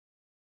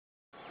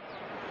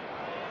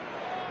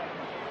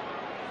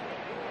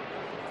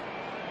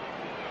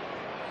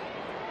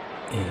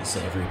Is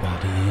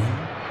everybody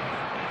in?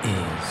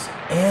 Is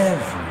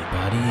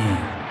everybody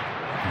in?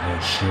 The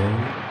show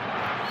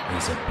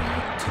is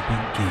about to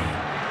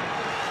begin.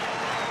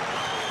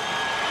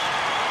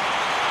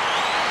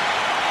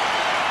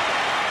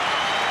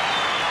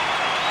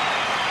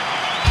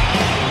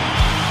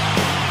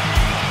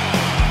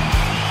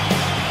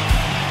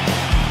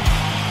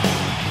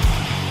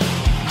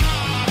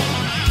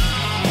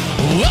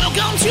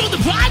 Welcome to the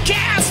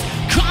podcast,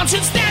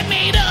 concerts that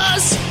made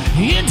us,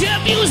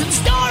 interviews and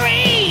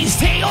stories,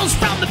 tales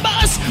from the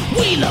bus.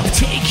 We love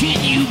taking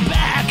you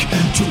back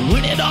to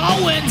when it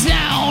all went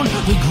down.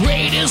 The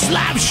greatest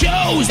live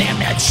shows and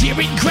that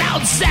cheering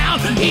crowd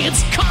sound.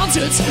 It's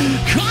concerts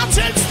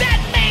that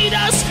made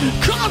us,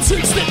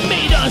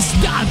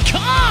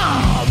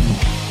 concertsthatmadeus.com.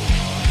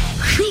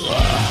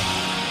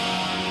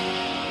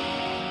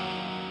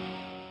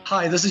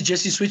 Hi, this is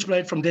Jesse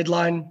Switchblade from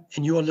Deadline,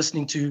 and you are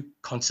listening to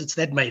Concerts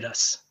That Made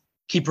Us.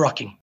 Keep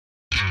rocking.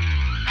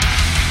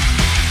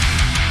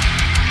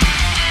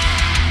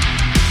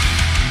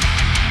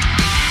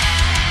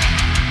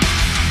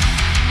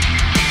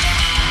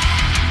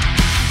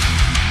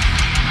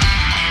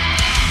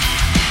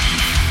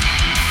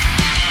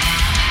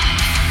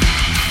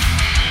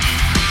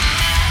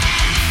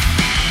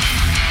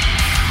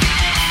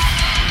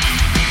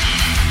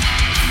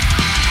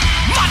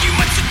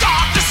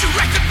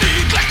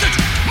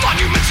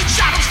 Monuments and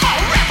shadows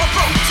forever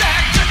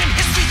protected. In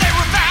history they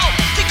revel.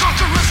 The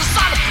conquerors are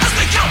silent.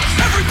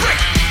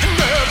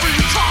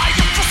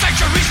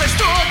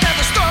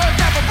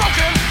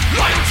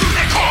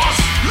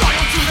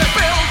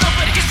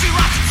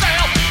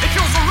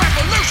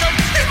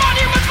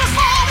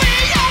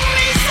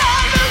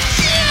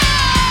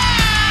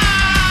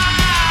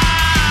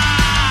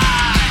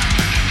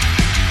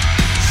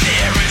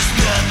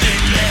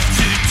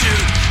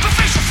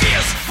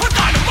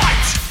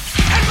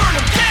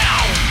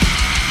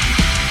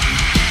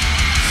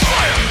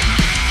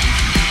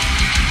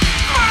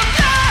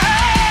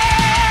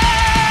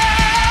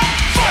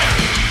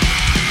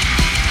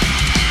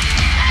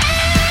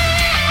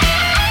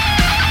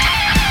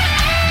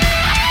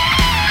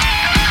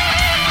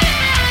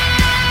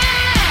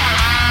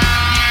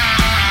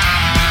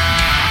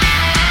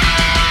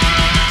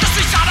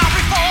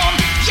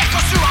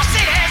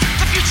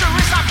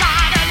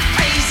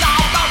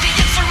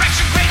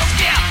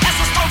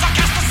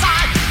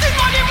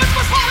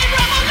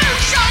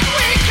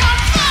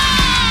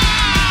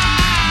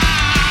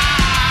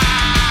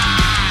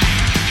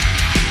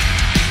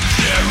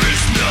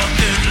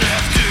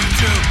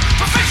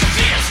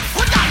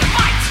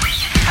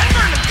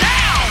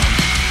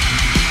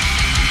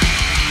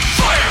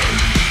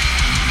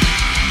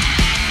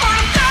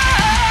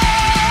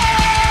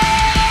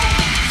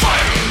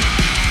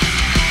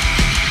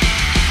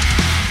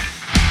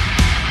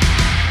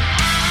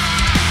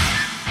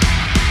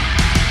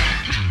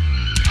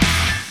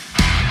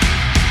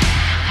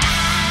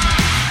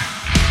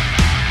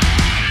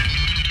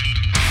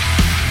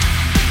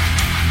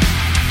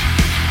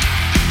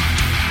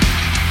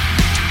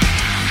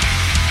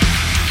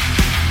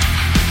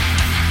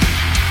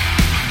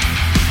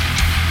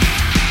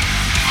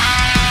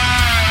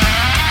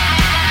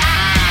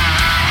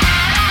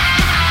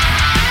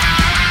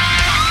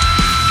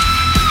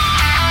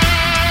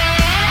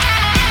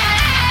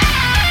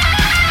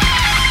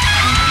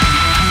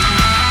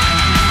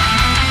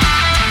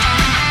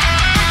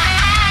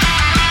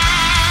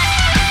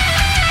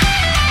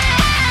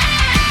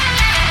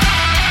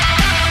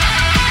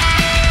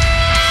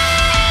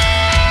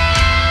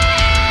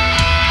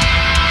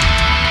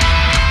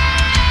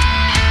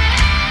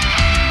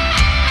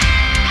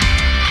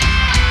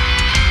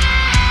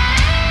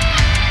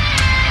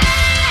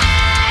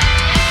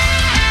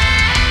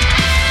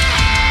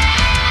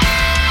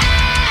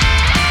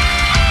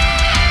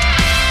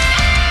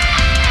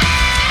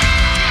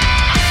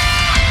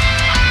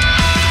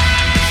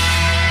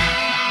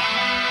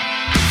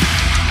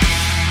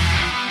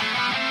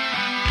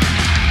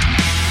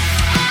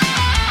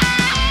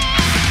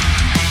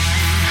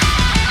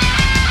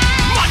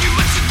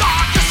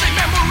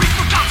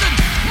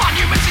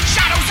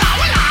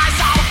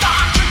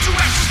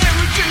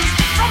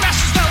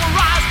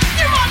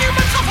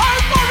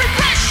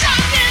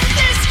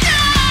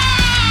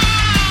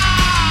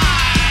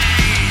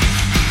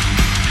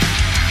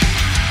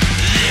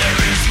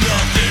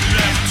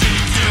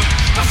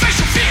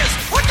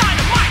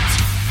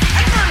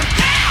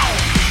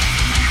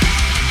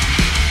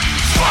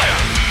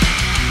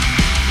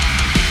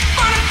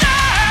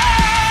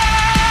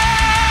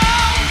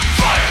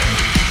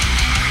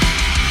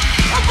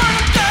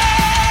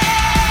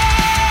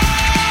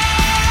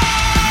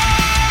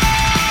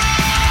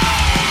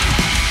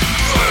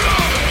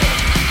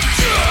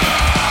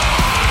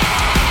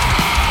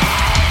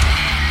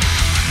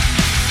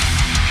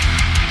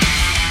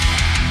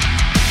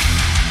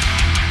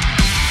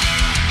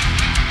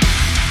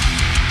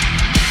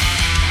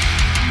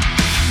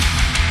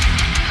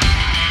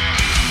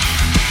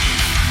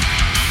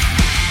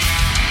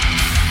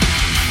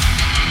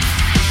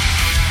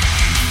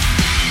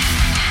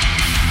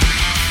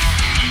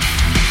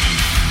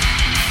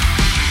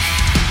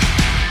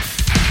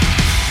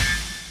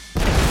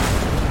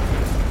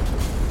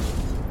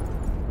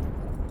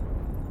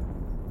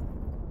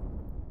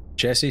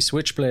 Jesse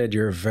Switchblade,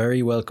 you're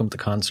very welcome to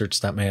Concerts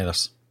That Made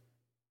Us.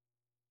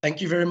 Thank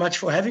you very much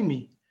for having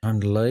me. I'm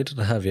delighted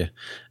to have you.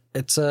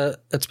 It's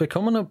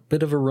becoming a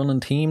bit of a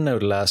running theme now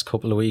the last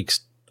couple of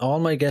weeks.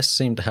 All my guests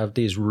seem to have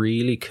these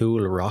really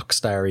cool rock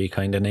starry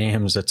kind of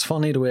names. It's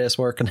funny the way it's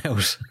working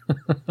out.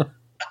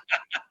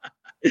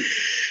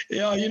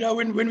 Yeah,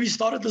 when we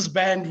started this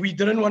band, we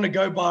didn't want to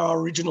go by our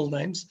original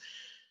names.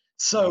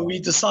 So we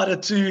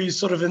decided to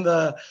sort of in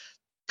the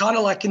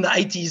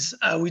 80s,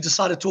 we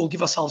decided to all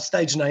give ourselves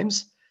stage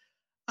names.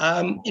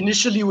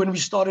 Initially, when we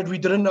started, we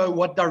didn't know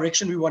what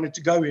direction we wanted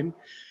to go in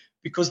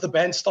because the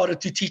band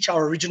started to teach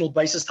our original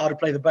bassist how to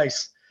play the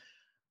bass.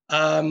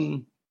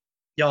 I'm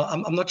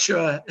not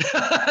sure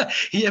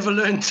he ever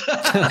learned.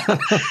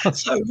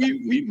 So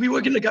we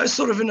were going to go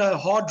sort of in a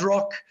hard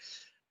rock,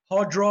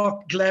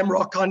 glam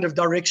rock kind of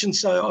direction.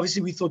 So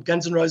obviously we thought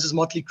Guns N' Roses,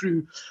 Motley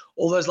Crue,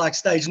 all those like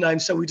stage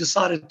names. So we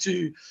decided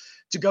to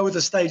go with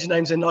the stage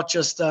names and not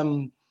just,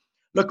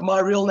 look, my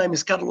real name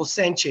is Carlos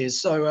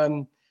Sanchez.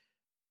 So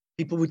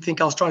people would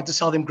think I was trying to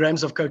sell them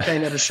grams of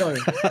cocaine at a show.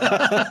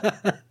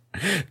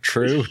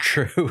 True.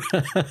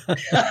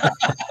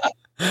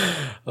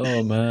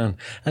 Oh man.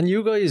 And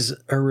you guys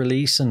are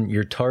releasing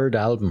your third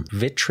album,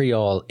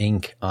 Vitriol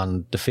Inc.,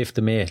 on the 5th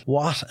of May.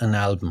 What an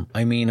album.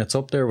 I mean, it's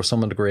up there with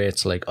some of the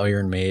greats like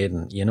Iron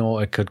Maiden.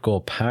 It could go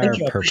par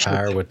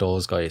with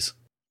those guys.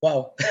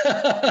 Wow.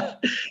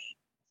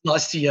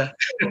 Nice to hear.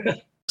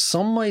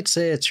 Some might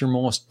say it's your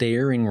most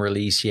daring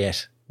release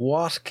yet.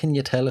 What can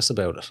you tell us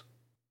about it?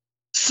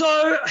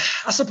 So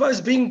I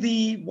suppose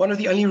being one of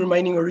the only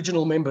remaining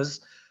original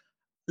members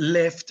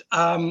left,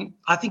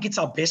 I think it's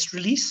our best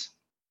release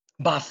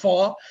by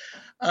far.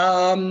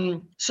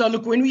 So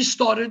look, when we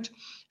started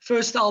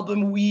first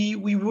album, we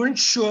weren't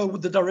sure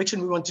with the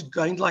direction we wanted to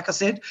go in. Like I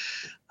said,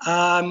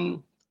 I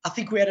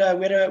think we had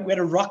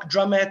a rock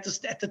drummer at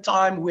the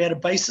time. We had a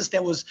bassist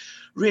that was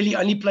really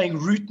only playing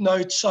root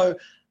notes. So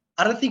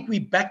I don't think we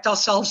backed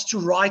ourselves to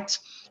write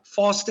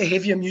faster,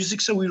 heavier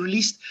music. So we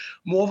released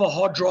more of a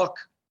hard rock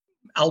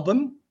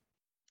album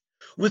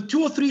with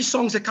 2 or 3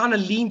 songs that kind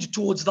of leaned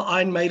towards the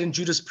Iron Maiden,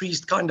 Judas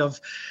Priest kind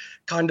of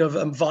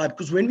vibe.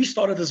 Because when we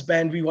started this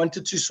band, we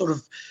wanted to sort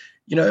of,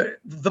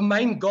 the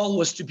main goal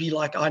was to be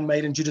like Iron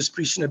Maiden, Judas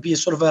Priest, be a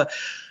sort of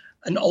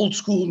an old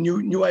school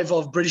new wave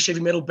of British heavy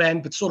metal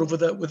band, but sort of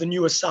with a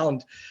newer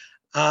sound.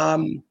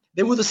 Then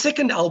with the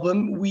second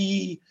album,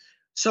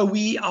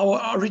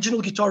 our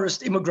original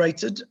guitarist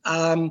immigrated,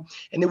 and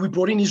then we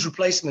brought in his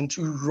replacement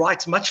to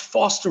write much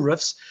faster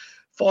riffs,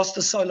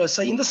 faster solo.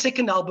 So in the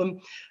second album,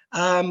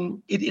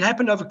 it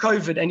happened over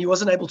COVID, and he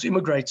wasn't able to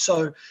immigrate.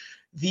 So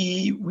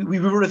we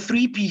were a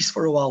 3-piece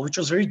for a while, which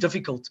was very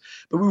difficult.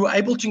 But we were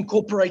able to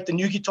incorporate the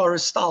new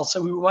guitarist style,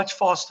 so we were much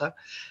faster.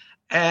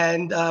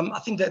 And I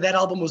think that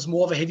album was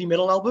more of a heavy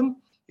metal album,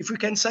 if we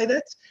can say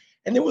that.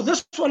 And then with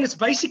this one, it's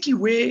basically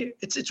where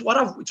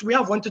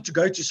I've wanted to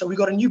go to. So we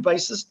got a new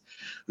bassist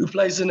who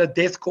plays in a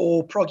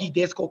proggy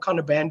deathcore kind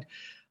of band.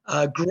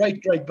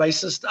 Great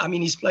bassist. I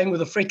mean, he's playing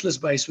with a fretless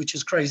bass, which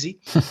is crazy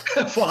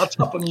for our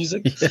type of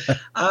music.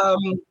 Yeah.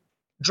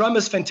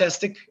 Drummer's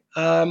fantastic.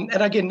 And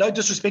again, no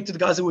disrespect to the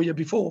guys that were here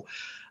before,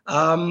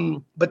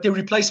 but their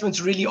replacements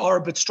really are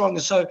a bit stronger.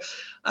 So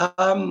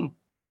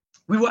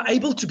we were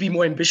able to be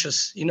more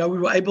ambitious. We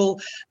were able,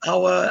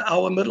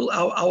 our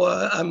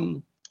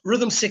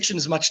rhythm section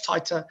is much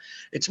tighter.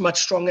 It's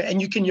much stronger,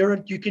 and you can hear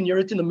it. You can hear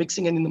it in the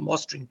mixing and in the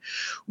mastering.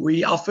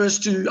 Our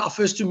first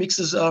two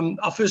mixes,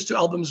 our first 2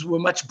 albums were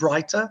much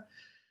brighter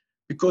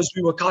because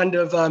we were kind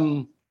of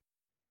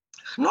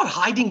not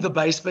hiding the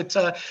bass, but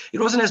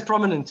it wasn't as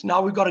prominent.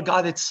 Now we've got a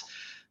guy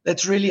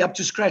that's really up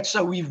to scratch.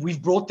 So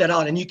we've brought that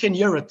out, and you can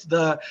hear it.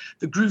 The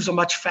grooves are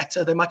much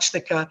fatter. They're much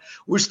thicker.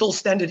 We're still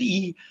standard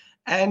E.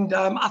 And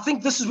I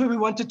think this is where we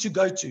wanted to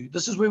go to.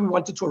 This is where we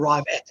wanted to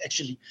arrive at,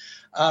 actually.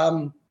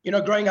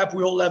 Growing up,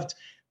 we all loved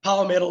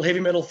power metal, heavy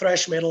metal,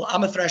 thrash metal.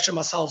 I'm a thrasher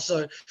myself,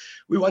 so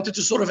we wanted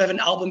to sort of have an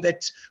album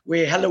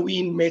where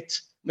Halloween met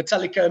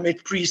Metallica,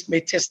 met Priest,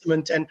 met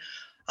Testament, and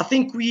I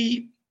think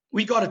we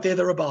got it there,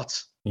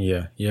 thereabouts.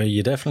 Yeah,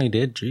 you definitely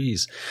did.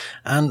 Jeez.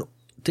 And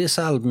this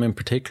album in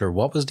particular,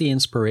 what was the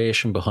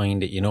inspiration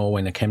behind it,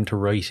 when it came to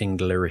writing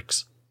the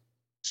lyrics?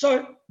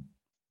 So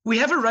we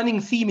have a running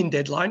theme in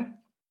Deadline,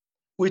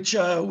 which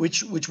goes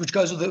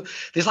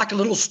with there's like a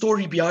little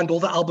story behind all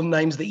the album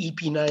names, the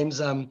EP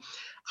names,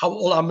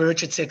 all our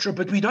merch, etc.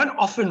 But we don't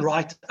often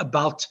write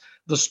about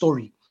the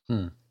story.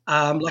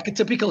 Like a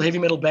typical heavy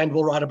metal band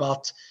will write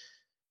about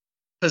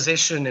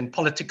possession and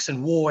politics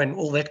and war and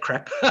all that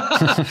crap.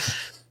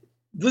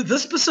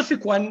 This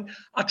specific one,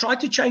 I tried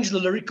to change the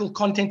lyrical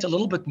content a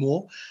little bit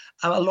more.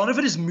 A lot of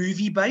it is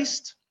movie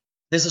based.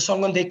 There's a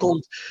song on there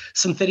called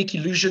Synthetic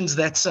Illusions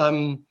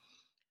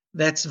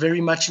that's very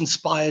much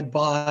inspired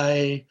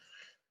by,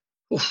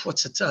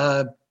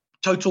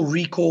 Total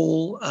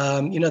Recall,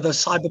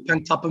 those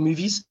cyberpunk type of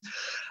movies.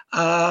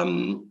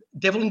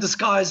 Devil in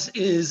Disguise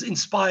is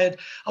inspired,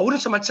 I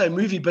wouldn't so much say a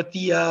movie, but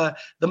the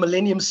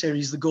Millennium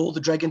series, the girl, the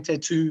dragon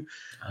tattoo,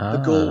 the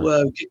girl,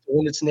 get the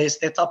hornet's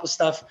nest, that type of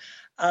stuff.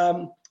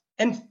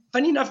 And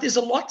funny enough, there's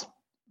a lot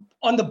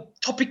on the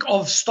topic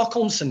of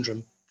Stockholm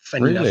Syndrome,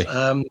 funny Really?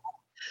 enough.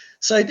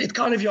 So it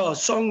kind of,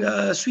 song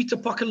Sweet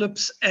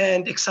Apocalypse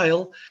and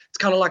Exhale. It's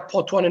kind of like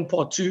part 1 and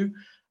part 2.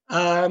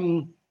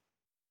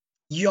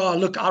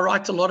 Look, I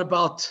write a lot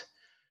about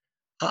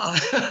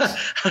I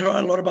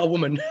write a lot about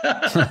women,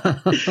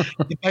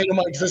 the pain of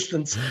my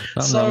existence.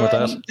 Nothing wrong with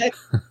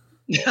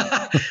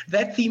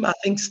That theme, I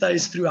think,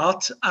 stays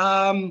throughout.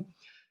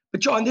 But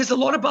John, there's a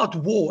lot about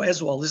war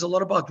as well. There's a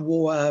lot about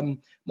war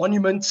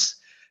monuments.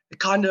 It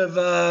kind of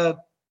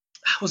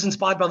was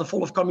inspired by the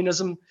fall of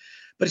communism,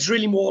 but it's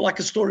really more like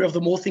a story of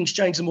the more things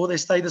change, the more they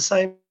stay the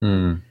same.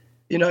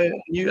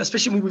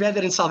 Especially when we've had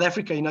that in South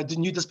Africa, the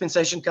new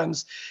dispensation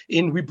comes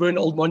in, we burn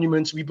old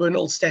monuments, we burn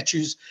old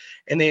statues,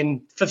 and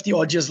then 50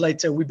 odd years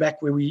later, we're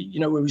back where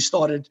we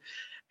started.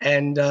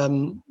 And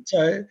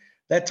so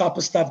that type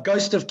of stuff.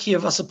 Ghost of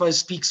Kiev, I suppose,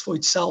 speaks for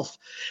itself.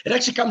 It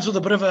actually comes with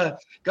a bit of a,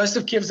 Ghost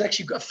of Kiev is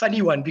actually a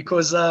funny one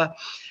because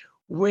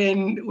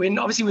when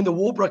the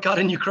war broke out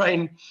in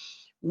Ukraine,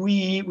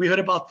 we heard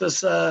about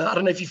this, I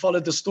don't know if you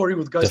followed the story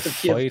with Ghost of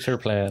Kiev. The fighter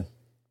plane.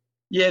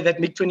 Yeah, that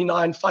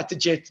MiG-29 fighter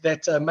jet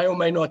that may or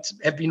may not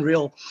have been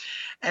real.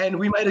 And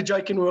we made a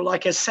joke and we were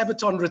like, has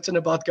Sabaton written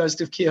about Ghost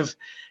of Kiev?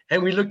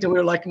 And we looked and we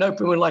were like, nope.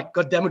 And we were like,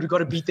 God damn it, we've got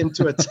to beat them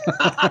to it.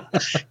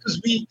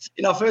 Because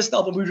in our first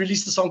album, we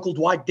released a song called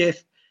White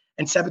Death,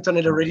 and Sabaton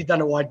had already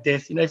done a White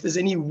Death. If there's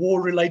any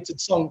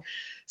war-related song,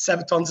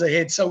 Sabaton's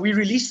ahead. So we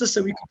released this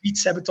so we could beat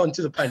Sabaton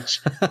to the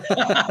punch.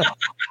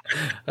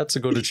 That's a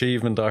good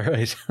achievement, all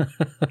right.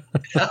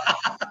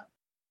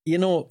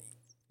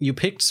 You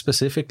picked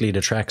specifically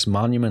the tracks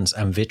Monuments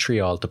and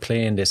Vitriol to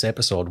play in this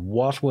episode.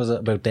 What was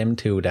it about them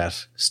two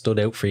that stood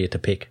out for you to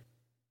pick?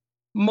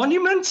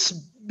 Monuments,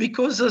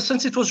 because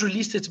since it was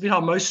released, it's been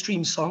our most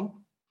streamed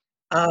song.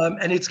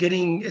 And it's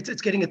getting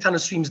a ton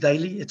of streams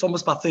daily. It's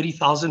almost about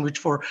 30,000, which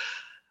for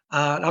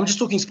I'm just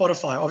talking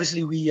Spotify.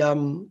 Obviously,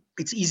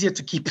 it's easier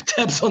to keep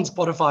tabs on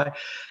Spotify.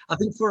 I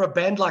think for a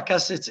band like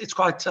us, it's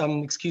quite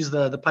excuse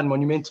the pun,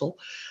 monumental.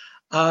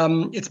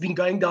 It's been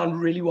going down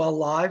really well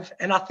live,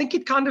 and I think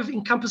it kind of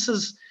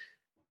encompasses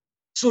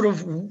sort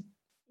of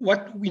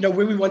what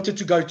where we wanted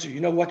to go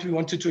to, what we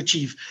wanted to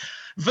achieve.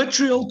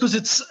 Vitriol,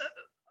 because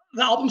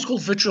the album's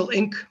called Vitriol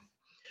Inc.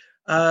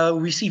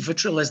 We see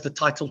Vitriol as the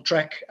title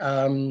track.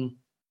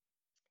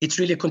 It's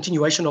really a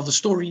continuation of the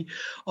story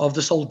of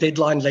this whole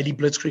Deadline Lady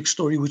Blitzkrieg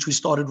story, which we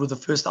started with the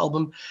first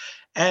album.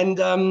 And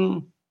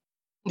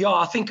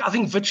I think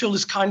Vitriol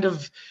is kind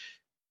of,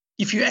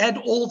 if you add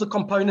all the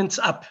components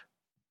up,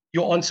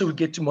 your answer would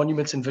get to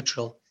Monuments and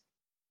Vitriol.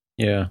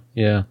 Yeah.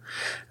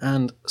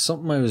 And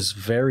something I was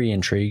very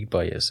intrigued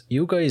by is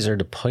you guys are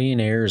the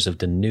pioneers of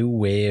the new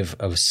wave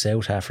of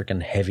South African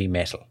heavy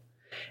metal.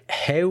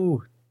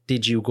 How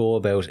did you go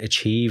about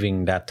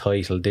achieving that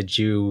title?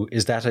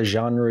 Is that a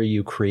genre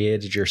you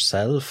created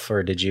yourself,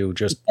 or did you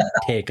just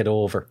take it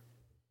over?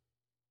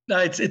 No,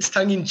 it's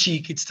tongue in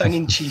cheek. It's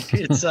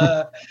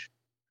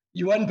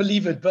you won't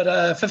believe it,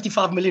 but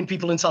 55 million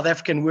people in South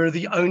Africa, and we're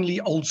the only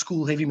old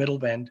school heavy metal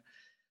band.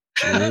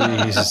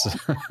 Jeez.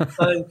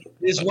 So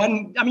there's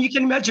one, you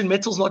can imagine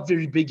metal's not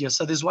very big here.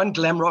 So there's one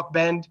glam rock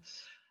band.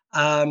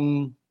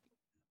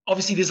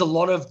 Obviously there's a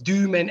lot of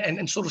doom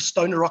and sort of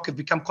stoner rock have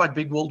become quite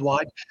big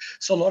worldwide.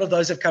 So a lot of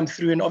those have come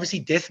through, and obviously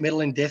death metal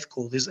and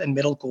deathcore and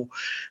metalcore.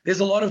 There's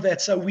a lot of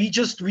that. So we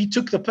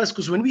took the piss,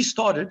 because when we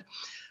started,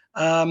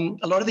 a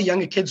lot of the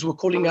younger kids were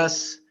calling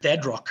us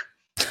dad rock.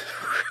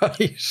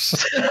 Right.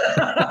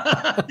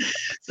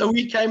 So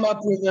we came up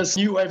with this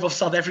new wave of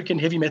South African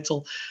heavy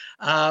metal.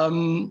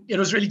 It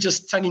was really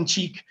just tongue in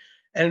cheek,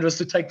 and it was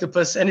to take the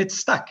piss, and it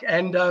stuck.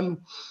 And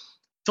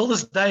till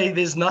this day,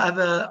 there's no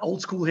other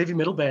old school heavy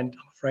metal band,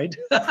 I'm afraid.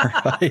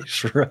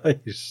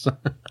 Right.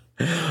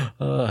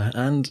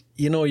 And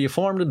you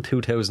formed in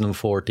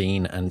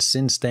 2014, and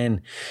since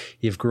then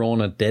you've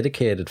grown a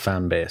dedicated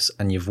fan base,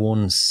 and you've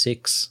won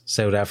 6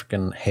 South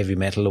African heavy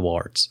metal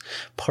awards.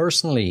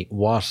 Personally,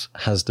 what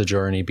has the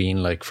journey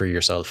been like for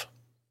yourself?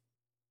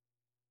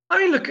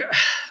 Look,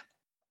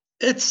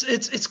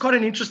 it's quite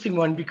an interesting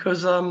one,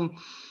 because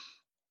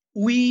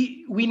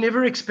we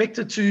never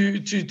expected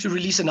to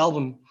release an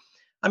album.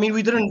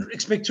 We didn't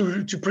expect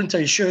to print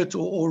a shirt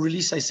or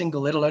release a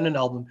single, let alone an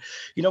album.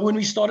 When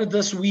we started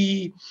this,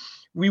 we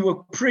were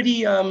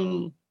pretty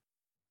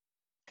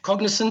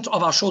cognizant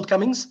of our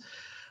shortcomings.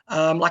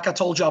 Like I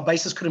told you, our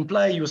bassist couldn't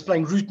play. He was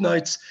playing root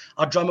notes.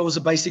 Our drummer was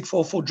a basic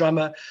 4/4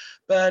 drummer.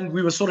 And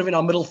we were sort of in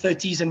our middle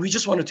 30s, and we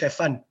just wanted to have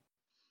fun.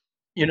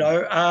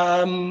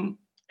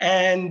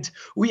 And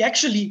we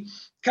actually,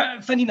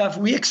 funny enough,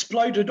 we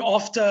exploded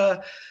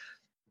after...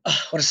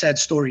 what a sad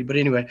story, but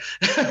anyway,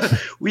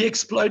 we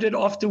exploded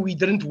after we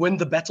didn't win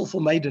the Battle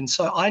for Maiden.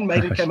 So Iron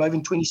Maiden came over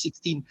in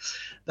 2016.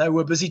 They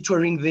were busy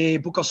touring their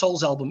Book of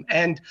Souls album,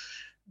 and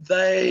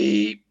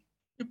the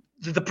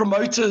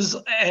promoters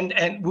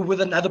and were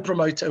with another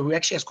promoter who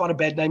actually has quite a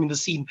bad name in the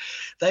scene.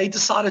 They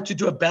decided to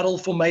do a battle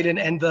for Maiden,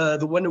 and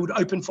the winner would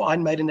open for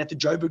Iron Maiden at the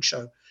Joburg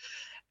show.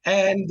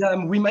 And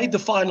we made the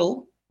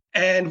final,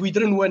 and we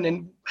didn't win.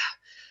 And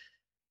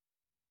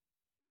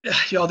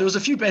Yeah, there was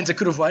a few bands that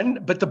could have won,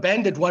 but the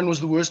band that won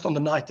was the worst on the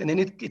night. And then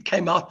it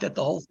came out that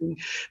the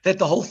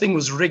whole thing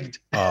was rigged.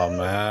 Oh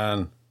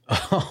man.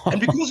 And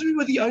because we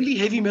were the only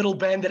heavy metal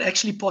band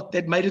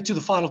that made it to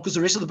the final, because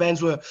the rest of the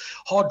bands were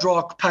hard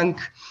rock, punk.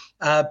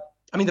 I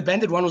mean, the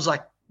band that won was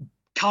like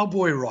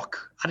cowboy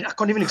rock. I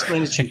can't even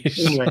explain it to you.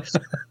 Anyway,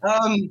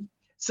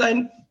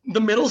 so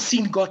the metal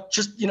scene got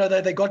just,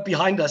 they got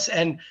behind us,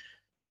 and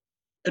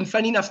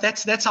funny enough,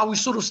 that's how we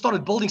sort of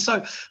started building.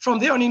 So from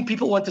there on in,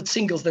 people wanted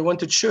singles, they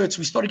wanted shirts.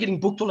 We started getting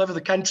booked all over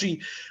the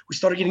country. We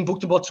started getting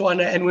booked to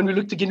Botswana, and when we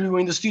looked again, we were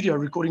in the studio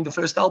recording the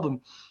first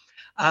album.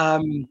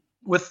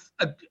 With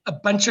a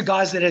bunch of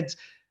guys that had,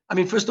 I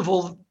mean, first of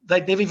all,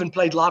 they'd never even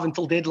played live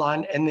until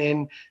Deadline, and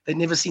then they'd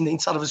never seen the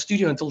inside of a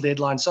studio until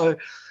Deadline. So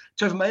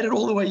to have made it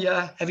all the way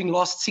here, having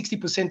lost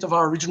 60% of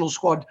our original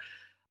squad,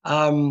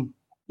 in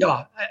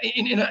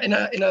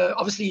a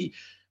obviously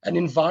an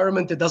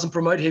environment that doesn't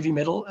promote heavy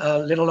metal,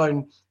 let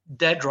alone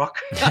dad rock.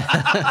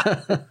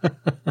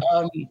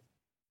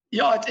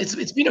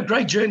 It's been a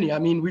great journey. I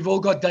mean, we've all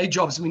got day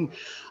jobs. I mean,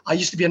 I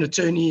used to be an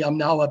attorney. I'm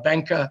now a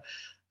banker.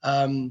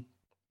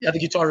 The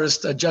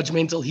guitarist,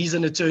 Judgmental, he's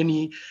an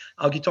attorney.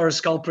 Our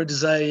guitarist, Sculprit,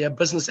 is a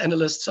business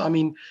analyst. So, I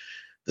mean,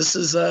 this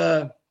is,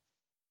 I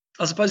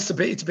suppose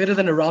it's better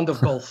than a round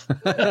of golf.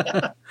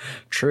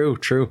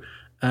 True.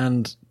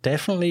 And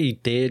definitely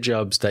day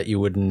jobs that you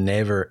would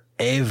never,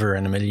 ever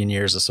in a million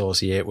years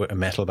associate with a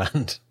metal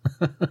band.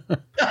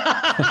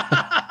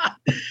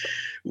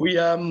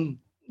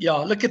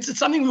 Look, it's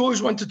something we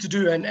always wanted to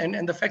do.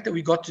 And the fact that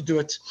we got to do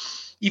it,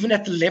 even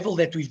at the level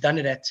that we've done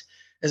it at,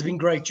 has been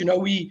great.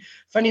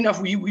 Funny enough,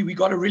 we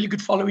got a really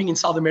good following in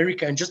South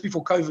America. And just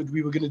before COVID,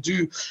 we were going to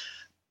do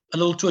a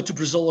little tour to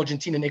Brazil,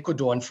 Argentina, and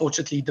Ecuador.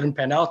 Unfortunately, it didn't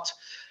pan out.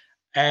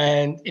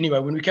 And anyway,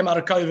 when we came out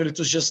of COVID, it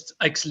was just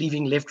X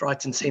leaving left,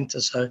 right, and center.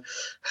 So,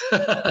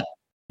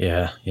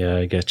 yeah,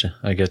 I get you.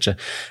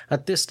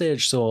 At this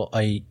stage, so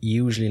I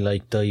usually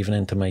like diving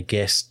into my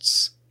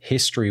guests'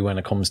 history when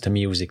it comes to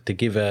music to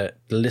give the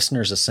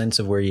listeners a sense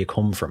of where you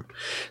come from.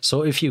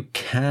 So if you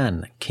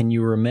can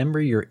you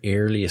remember your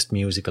earliest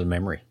musical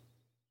memory?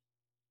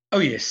 Oh,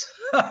 yes.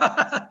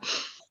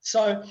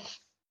 So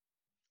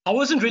I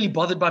wasn't really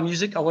bothered by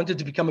music. I wanted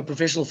to become a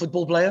professional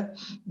football player.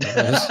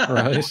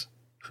 Right.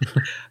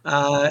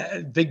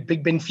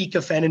 Big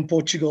Benfica fan in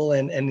Portugal,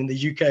 and in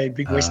the UK,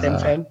 big West Ham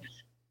fan.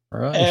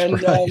 Right.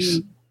 And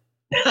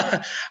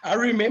I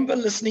remember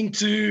I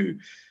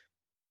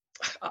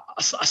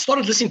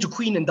started listening to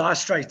Queen and Dire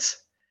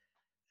Straits,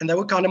 and they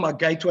were kind of my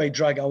gateway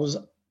drug. I was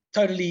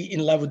totally in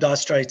love with Dire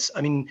Straits.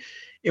 I mean,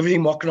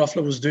 everything Mark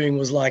Knopfler was doing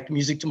was like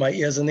music to my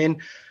ears. And then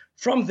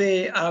from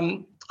there,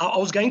 I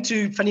was going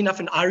to, funny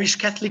enough, an Irish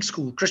Catholic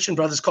school, Christian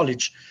Brothers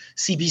College,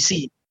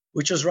 CBC,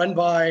 which was run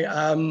by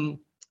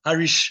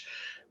Irish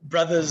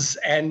brothers,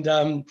 and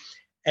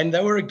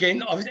they were,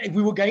 again,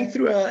 we were going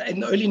through in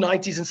the early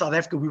 90s in South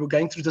Africa, we were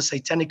going through the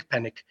satanic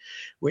panic,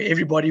 where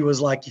everybody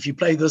was like, if you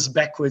play this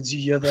backwards,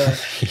 you hear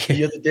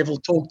the devil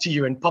talk to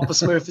you, and Papa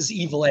Smurf is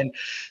evil. And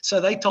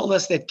so they told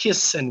us that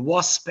Kiss and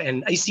Wasp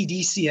and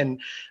AC/DC and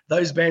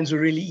those bands were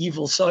really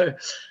evil. So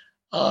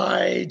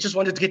I just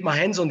wanted to get my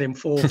hands on them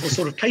for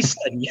sort of case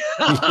study.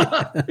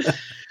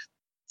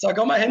 So I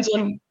got my hands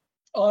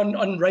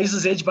on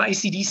Razor's Edge by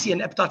AC/DC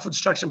and Appetite for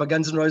Destruction by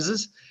Guns N'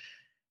 Roses,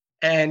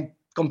 and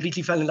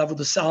completely fell in love with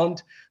the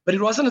sound. But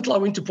it wasn't until I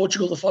went to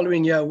Portugal the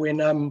following year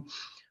when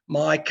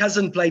my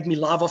cousin played me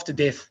Live After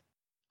Death,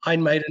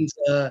 Iron Maiden's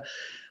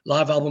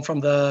live album from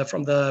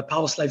the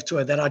Power Slave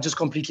tour, that I just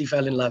completely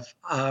fell in love.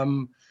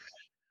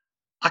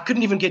 I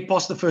couldn't even get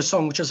past the first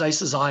song, which was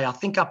Ace's Eye. I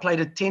think I played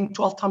it 10,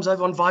 12 times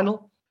over on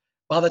vinyl.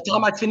 By the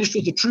time I'd finished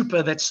with The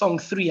Trooper, that song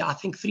 3, I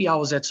think 3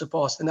 hours had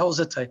surpassed. And that was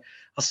it. I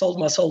sold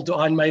my soul to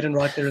Iron Maiden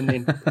right there and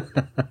then.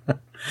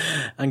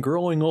 And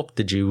growing up,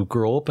 did you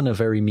grow up in a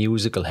very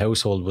musical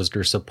household? Was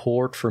there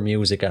support for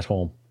music at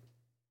home?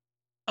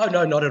 Oh,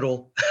 no, not at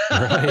all.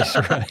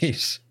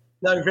 Right.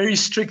 No, very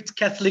strict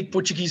Catholic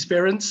Portuguese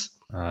parents.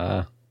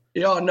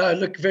 Yeah, no,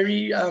 look,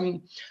 very,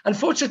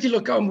 unfortunately,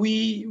 look,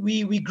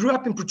 we grew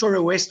up in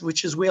Pretoria West,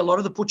 which is where a lot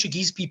of the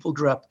Portuguese people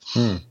grew up.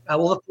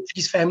 All the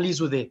Portuguese families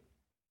were there.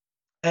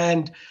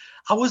 And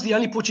I was the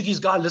only Portuguese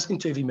guy listening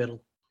to heavy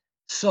metal.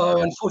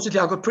 So unfortunately,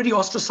 I got pretty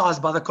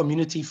ostracized by the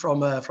community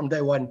from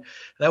day one.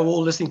 They were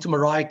all listening to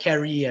Mariah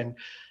Carey and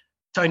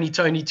Tony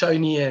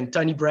and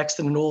Tony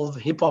Braxton and all the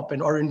hip hop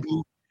and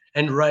R&B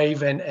and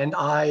rave. And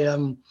I,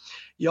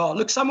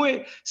 look,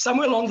 somewhere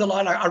along the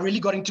line, I really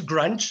got into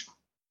grunge.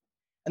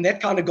 And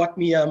that kind of got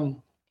me,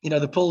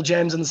 the Pearl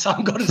Jams and the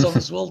Soundgardens of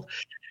this world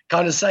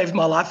kind of saved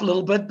my life a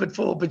little bit.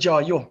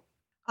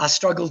 I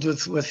struggled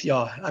with.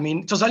 I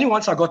mean, it was only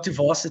once I got to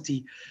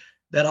varsity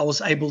that I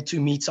was able to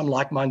meet some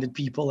like-minded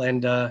people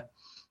and,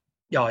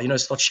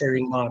 start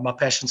sharing my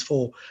passions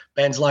for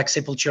bands like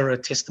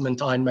Sepultura,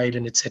 Testament, Iron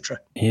Maiden, etc.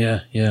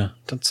 Yeah.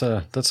 That's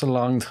a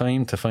long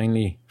time to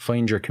finally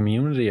find your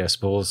community, I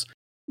suppose.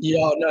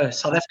 Yeah, no,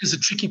 South Africa's a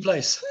tricky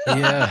place.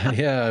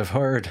 yeah, I've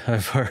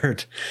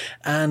heard.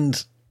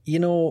 And,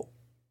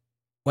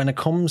 When it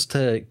comes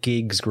to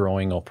gigs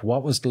growing up,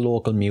 what was the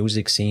local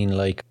music scene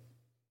like?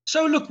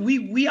 So look,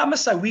 we I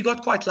must say we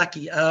got quite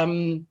lucky.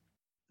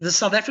 The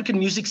South African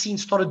music scene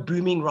started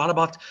booming right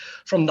about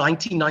from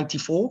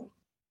 1994.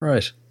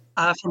 Right.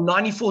 From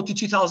 94 to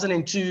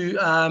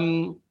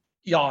 2002,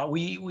 yeah,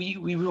 we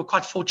were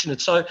quite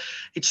fortunate. So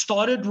it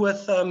started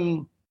with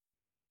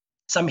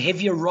some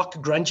heavier rock,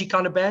 grungy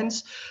kind of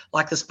bands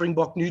like the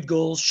Springbok Nude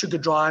Girls, Sugar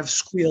Drive,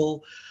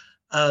 Squeal,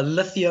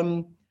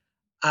 Lithium.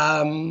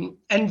 And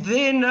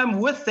then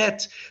with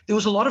that, there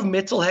was a lot of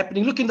metal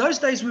happening. Look, in those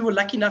days, we were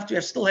lucky enough to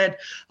have still had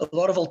a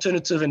lot of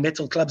alternative and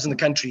metal clubs in the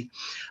country.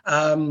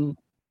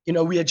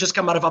 We had just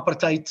come out of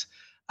apartheid.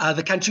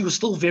 The country was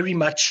still very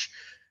much,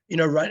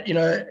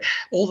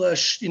 all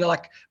the,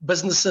 like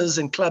businesses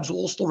and clubs were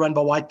all still run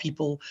by white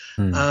people.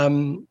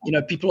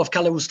 People of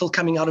color were still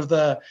coming out of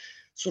the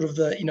sort of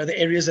the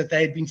areas that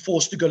they had been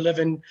forced to go live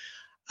in.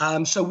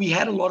 So we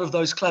had a lot of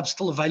those clubs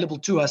still available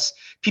to us.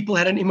 People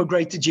hadn't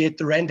immigrated yet.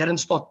 The rand hadn't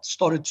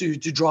started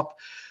to drop.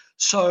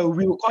 So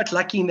we were quite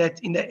lucky in that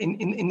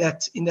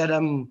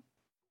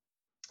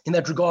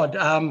regard.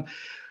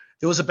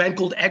 There was a band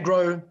called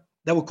Agro.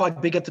 They were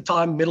quite big at the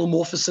time,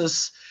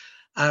 Metamorphosis.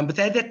 But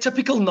they had that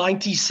typical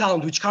 90s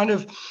sound, which kind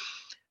of,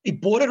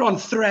 it bordered on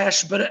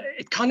thrash, but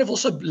it kind of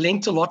also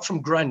lent a lot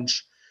from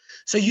grunge.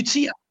 So you'd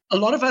see a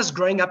lot of us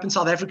growing up in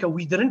South Africa,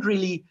 we didn't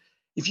really,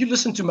 if you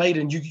listen to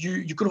Maiden,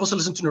 you could also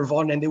listen to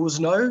Nirvana, and there was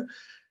no,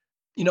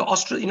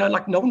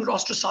 like no one would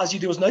ostracize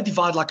you. There was no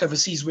divide like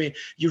overseas where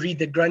you read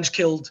that grunge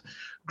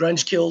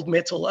killed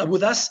metal.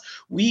 With us,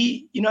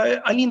 we,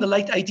 only in the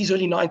late 80s,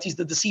 early 90s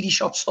did the CD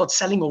shops start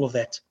selling all of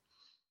that.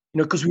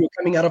 Because we were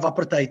coming out of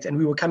apartheid and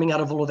we were coming out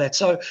of all of that.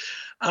 So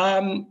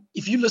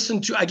if you listen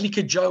to Ugly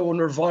Kid Joe or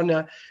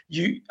Nirvana,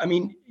 you'd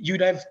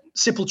have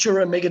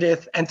Sepultura,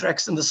 Megadeth,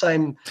 Anthrax on the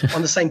same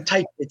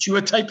tape that you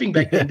were taping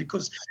back then,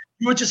 because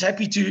you were just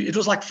happy it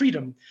was like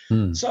freedom.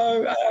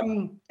 So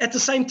at the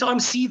same time,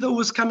 Seether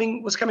was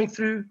coming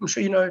through. I'm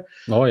sure you know.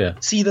 Oh yeah.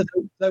 Seether,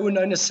 they were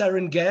known as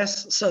Sarin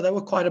Gas. So they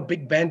were quite a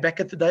big band back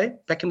in the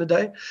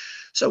day.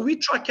 So we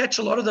tried to catch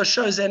a lot of those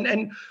shows,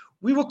 and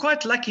we were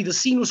quite lucky. The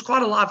scene was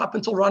quite alive up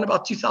until around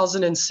about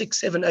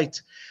 2006, 7,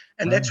 8.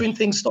 And that's when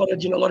things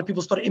started, a lot of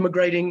people started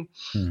immigrating,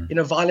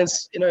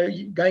 violence,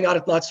 going out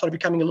at night started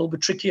becoming a little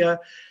bit trickier.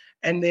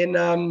 And then,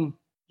 and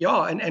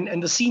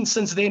the scene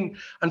since then,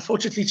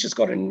 unfortunately, it's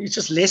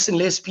just less and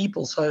less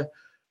people. So,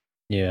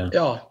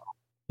 yeah.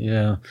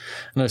 And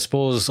I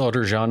suppose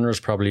other genres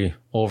probably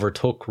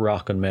overtook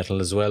rock and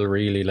metal as well,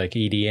 really, like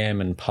EDM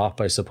and pop,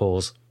 I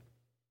suppose.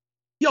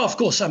 Yeah, of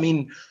course. I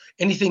mean,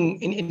 anything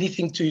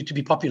to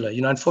be popular,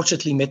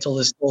 unfortunately metal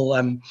is still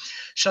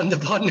shunned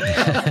upon.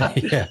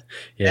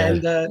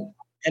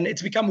 And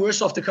it's become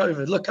worse after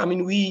COVID. Look, I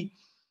mean,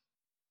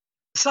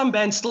 some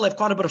bands still have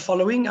quite a bit of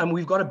following.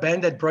 We've got a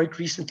band that broke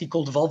recently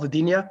called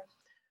Vulvodynia.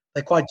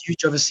 They're quite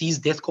huge overseas,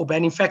 deathcore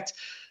band. In fact,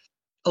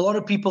 a lot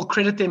of people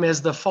credit them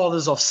as the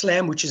fathers of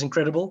slam, which is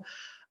incredible.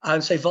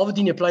 So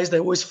Vulvodynia plays, they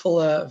always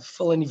fill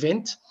an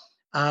event,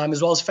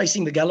 as well as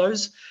Facing the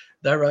Gallows.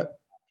 They're a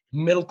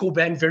metalcore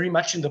band, very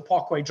much in the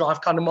Parkway Drive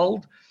kind of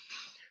mold.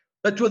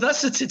 But with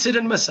us, it's hit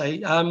and miss.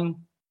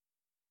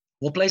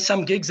 We'll play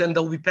some gigs and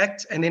they'll be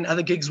packed, and then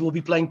other gigs we'll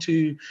be playing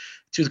to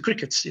the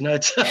crickets.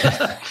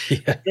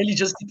 It really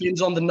just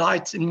depends on the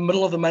night. In the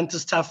middle of the month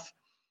is tough.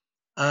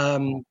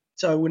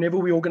 So whenever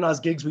we organize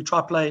gigs, we try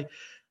to play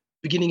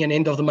beginning and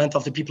end of the month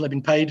after people have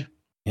been paid.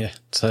 Yeah,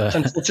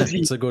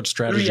 unfortunately, it's a good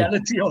strategy. The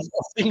reality of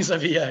things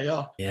over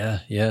here,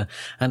 Yeah.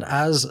 And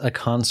as a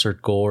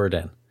concert goer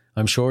then,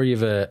 I'm sure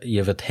you've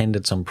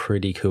attended some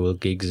pretty cool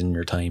gigs in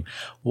your time.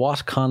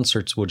 What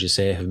concerts would you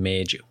say have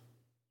made you?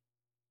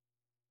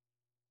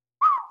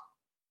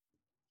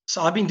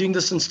 So I've been doing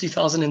this since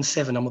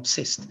 2007. I'm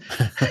obsessed.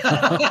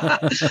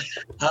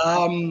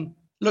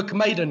 Look,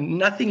 Maiden,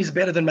 nothing is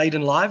better than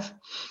Maiden live.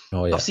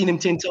 Oh, yeah. I've seen him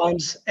 10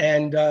 times,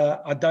 and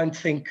I don't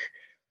think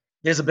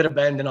there's a better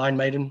band than Iron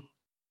Maiden.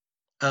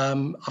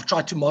 I've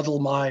tried to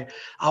model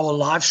our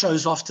live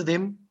shows after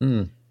them.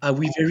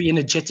 We're very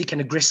energetic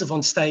and aggressive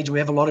on stage. We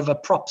have a lot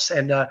of props,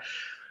 and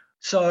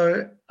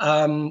so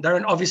they're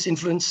an obvious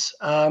influence.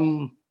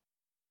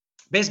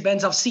 Best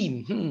bands I've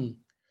seen.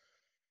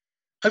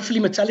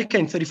 Hopefully Metallica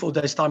in 34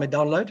 days' time at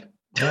Download.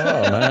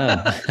 Oh,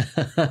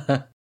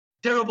 man.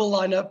 Terrible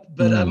lineup,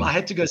 but I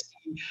had to go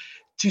see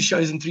 2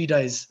 shows in 3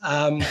 days.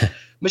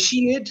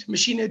 Machine Head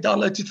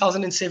Download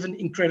 2007,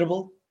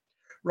 incredible.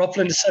 Rob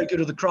Flynn is so good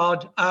with the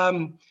crowd.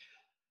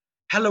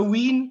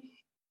 Halloween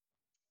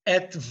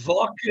at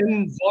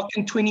Varken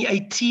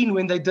 2018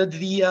 when they did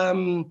the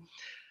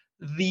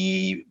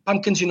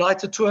Pumpkins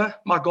United tour.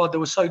 My God, they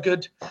were so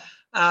good.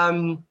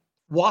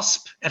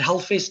 Wasp at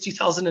Hellfest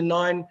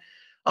 2009.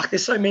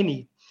 There's so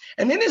many.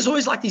 And then there's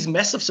always like these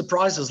massive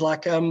surprises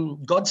like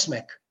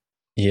Godsmack.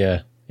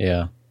 Yeah.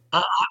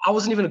 I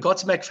wasn't even a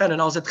Godsmack fan,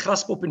 and I was at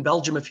Graspop in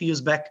Belgium a few years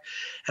back,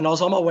 and I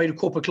was on my way to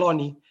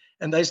Korpiklani,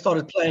 and they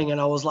started playing,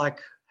 and I was like,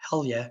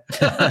 hell yeah.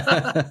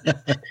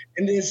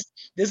 And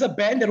there's a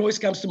band that always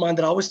comes to mind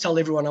that I always tell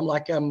everyone. I'm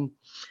like,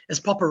 it's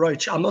Papa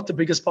Roach. I'm not the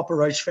biggest Papa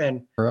Roach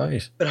fan.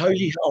 Right. But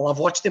holy hell, I've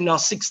watched them now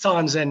 6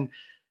 times, and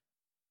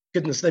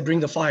goodness, they bring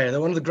the fire.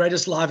 They're one of the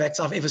greatest live acts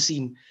I've ever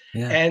seen.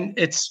 Yeah. And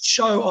it's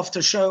show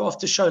after show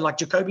after show. Like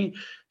Jacoby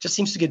just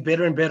seems to get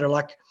better and better.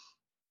 Like,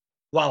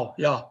 wow,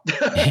 yeah.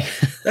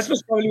 That's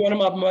probably one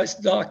of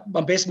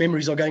my best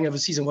memories of going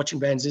overseas and watching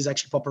bands is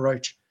actually Papa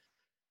Roach.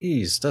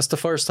 Jeez, that's the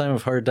first time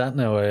I've heard that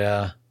now.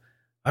 I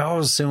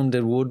always assumed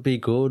it would be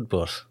good,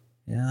 but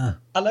yeah.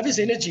 I love his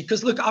energy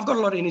because, look, I've got a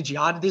lot of energy.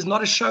 There's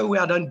not a show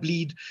where I don't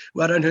bleed,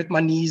 where I don't hurt my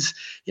knees.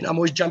 You know, I'm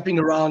always jumping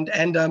around,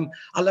 and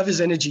I love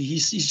his energy.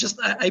 He's just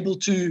able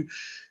to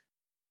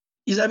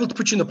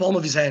put you in the palm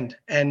of his hand.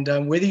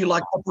 And whether you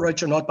like Papa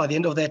Roach or not, by the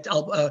end of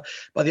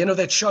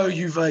that show,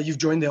 you've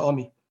joined their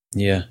army.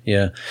 Yeah.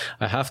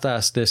 I have to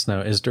ask this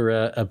now. Is there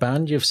a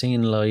band you've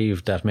seen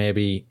live that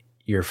maybe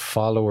your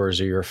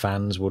followers or your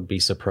fans would be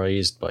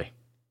surprised by?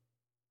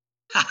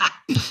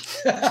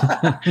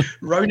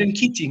 Ronan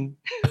Keating.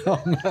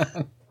 Oh,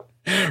 man.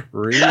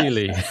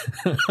 Really?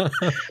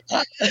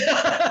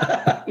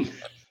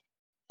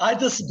 I had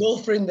this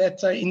girlfriend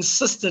that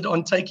insisted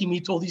on taking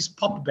me to all these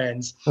pop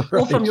bands,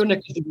 all from your neck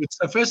of the woods.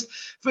 So first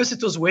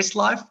it was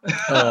Westlife.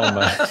 Oh,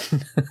 man.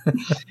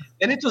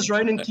 Then it was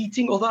Ronan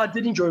Keating, although I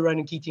did enjoy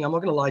Ronan Keating. I'm not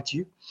going to lie to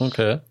you.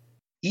 Okay.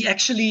 He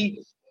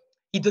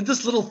did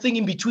this little thing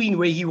in between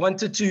where he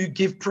wanted to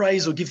give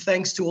praise or give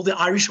thanks to all the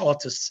Irish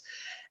artists.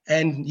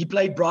 And he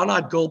played Brown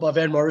Eyed Girl by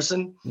Van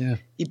Morrison. Yeah.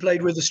 He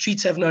played Where the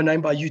Streets Have No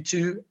Name by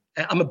U2.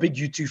 I'm a big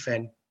U2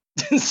 fan.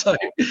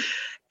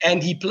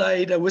 And he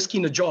played Whiskey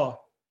in a Jar.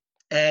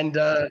 And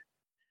I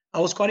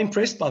was quite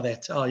impressed by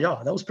that. Oh,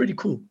 yeah, that was pretty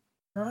cool.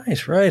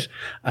 Right.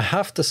 I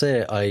have to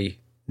say, I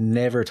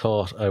never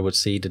thought I would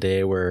see the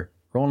day where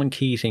Ronan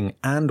Keating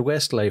and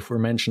Westlife were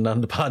mentioned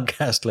on the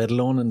podcast, let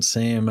alone in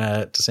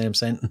the same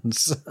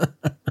sentence.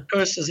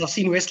 Curses. I've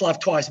seen Westlife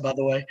twice, by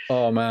the way.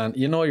 Oh, man.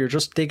 You know, you're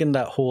just digging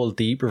that hole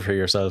deeper for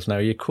yourself now.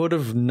 You could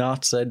have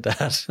not said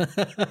that.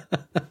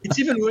 It's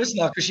even worse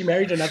now because she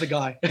married another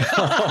guy.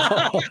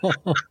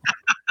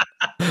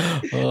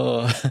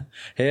 Oh,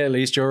 hey, at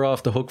least you're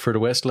off the hook for the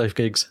Westlife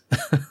gigs.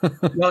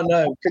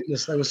 No,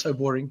 goodness, they were so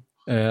boring.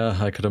 Yeah,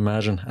 I could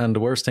imagine. And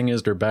the worst thing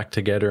is they're back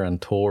together and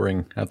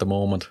touring at the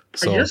moment.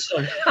 So, yes,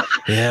 so.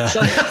 Yeah.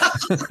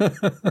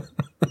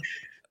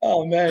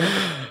 Oh, man.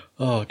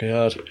 Oh,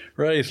 God.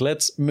 Right,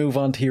 let's move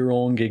on to your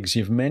own gigs.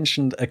 You've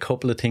mentioned a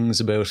couple of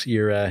things about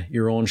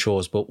your own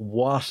shows, but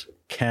what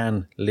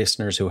can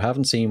listeners who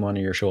haven't seen one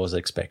of your shows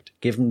expect?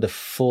 Give them the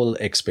full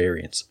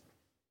experience.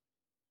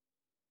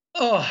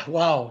 Oh,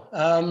 wow.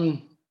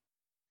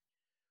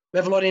 We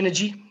have a lot of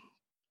energy,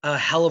 a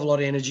hell of a lot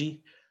of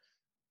energy.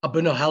 I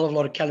burn a hell of a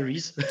lot of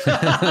calories.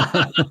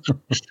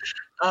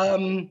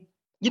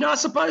 I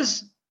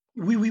suppose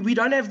we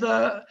don't have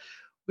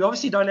we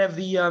obviously don't have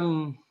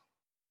the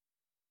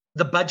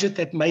budget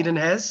that Maiden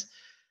has.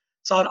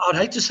 So I'd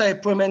hate to say a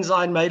poor man's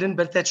Iron Maiden,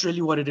 but that's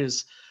really what it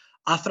is.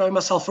 I throw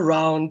myself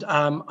around.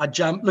 I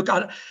jump. Look,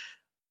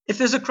 if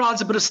there's a crowd,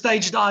 it's a bit of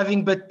stage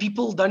diving, but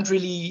people don't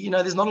really,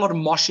 there's not a lot of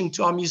moshing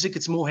to our music.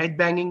 It's more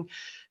headbanging,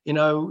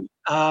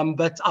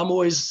 but I'm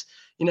always,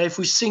 if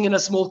we sing in a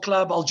small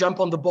club, I'll jump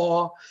on the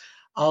bar.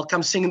 I'll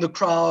come sing in the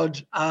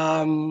crowd.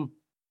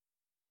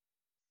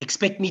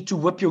 Expect me to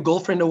whip your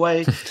girlfriend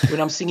away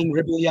when I'm singing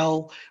Rebel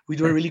Yell. We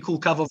do a really cool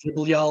cover of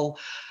Rebel Yell.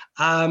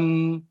 A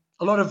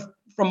lot of,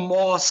 from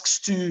masks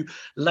to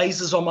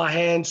lasers on my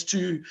hands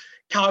to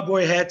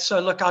cowboy hats.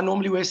 So look, I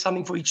normally wear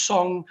something for each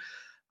song.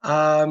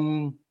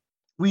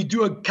 We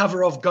do a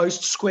cover of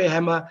Ghost Square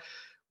Hammer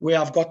where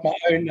I've got my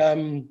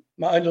own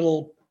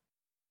little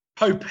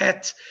Pope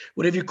hat,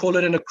 whatever you call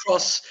it, and a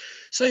cross.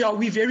 So yeah,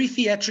 we're very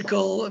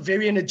theatrical,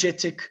 very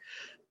energetic.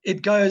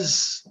 It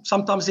goes,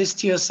 sometimes there's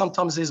tears,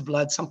 sometimes there's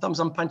blood, sometimes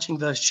I'm punching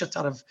the shit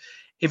out of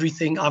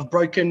everything.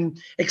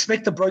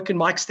 Expect a broken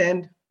mic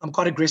stand. I'm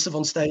quite aggressive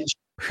on stage.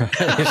 Right.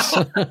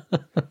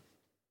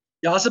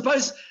 Yeah, I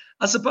suppose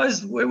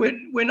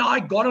when I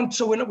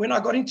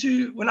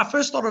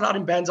first started out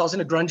in bands, I was in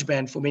a grunge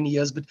band for many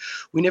years, but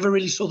we never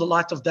really saw the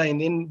light of day.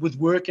 And then with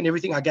work and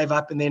everything, I gave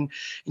up. And then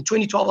in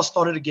 2012, I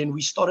started again.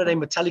 We started a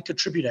Metallica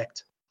tribute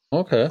act.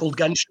 Okay. Called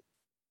Gunship.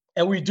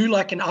 And we do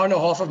like an hour and a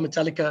half of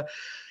Metallica,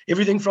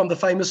 everything from the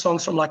famous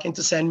songs from like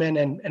Enter Sandman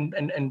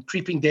and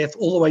Creeping Death,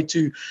 all the way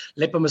to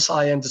Leper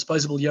Messiah and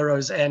Disposable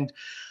Heroes. And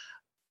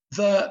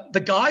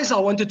the guys I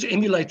wanted to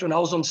emulate when I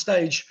was on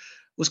stage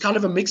was kind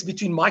of a mix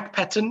between Mike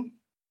Patton,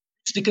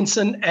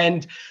 Dickinson,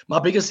 and my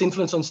biggest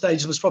influence on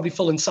stage was probably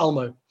Phil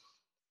Anselmo.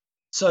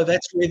 So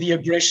that's where the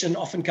aggression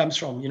often comes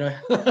from,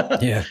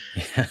 Yeah.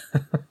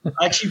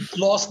 Actually,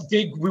 last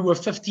gig, we were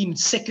 15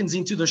 seconds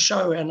into the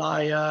show and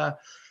I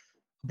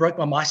broke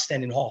my mic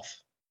stand in half.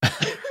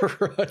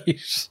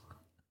 Right.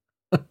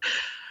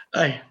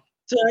 Hey,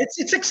 so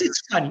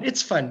it's fun.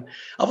 It's fun.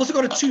 I've also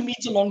got a 2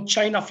 meter long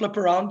chain I flip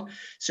around.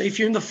 So if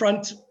you're in the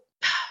front,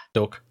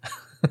 duck.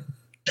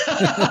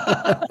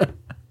 I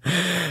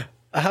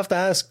have to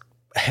ask,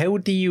 how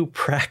do you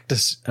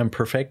practice and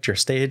perfect your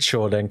stage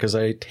show then? Because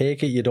I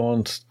take it you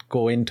don't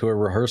go into a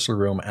rehearsal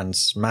room and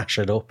smash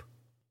it up.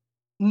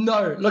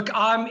 No, look,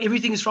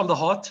 everything is from the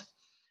heart.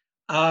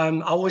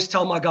 I always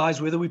tell my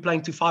guys, whether we're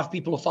playing to 5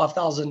 people or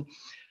 5,000,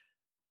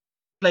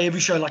 play every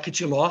show like it's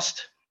your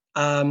last.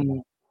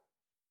 The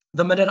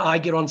minute I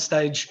get on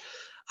stage,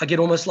 I get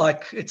almost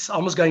like it's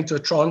almost going to a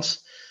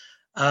trance.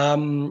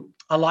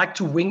 I like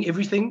to wing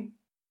everything.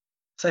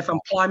 So if I'm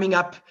climbing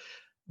up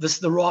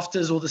the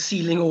rafters or the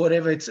ceiling or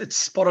whatever,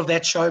 it's part of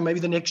that show. Maybe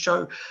the next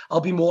show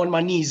I'll be more on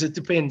my knees. It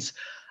depends.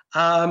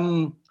 I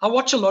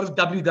watch a lot of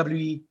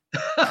WWE.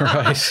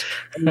 Right.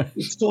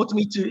 It's taught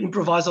me to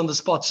improvise on the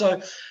spot.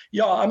 So,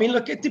 yeah, I mean,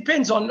 look, it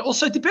depends on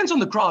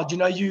the crowd. You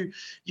know, you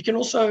can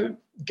also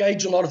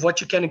gauge a lot of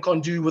what you can and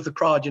can't do with the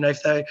crowd. You know,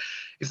 if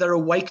they're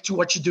awake to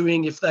what you're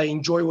doing, if they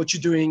enjoy what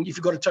you're doing, if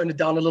you've got to tone it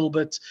down a little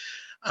bit.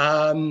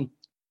 So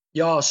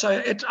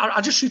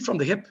I just shoot from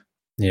the hip.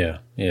 Yeah.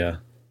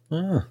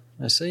 Oh,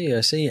 I see.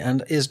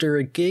 And is there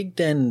a gig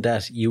then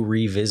that you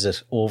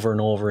revisit over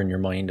and over in your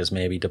mind as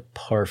maybe the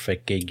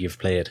perfect gig you've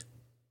played?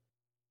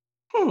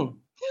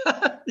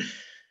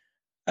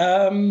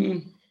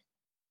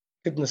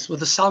 Goodness, with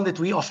the sound that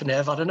we often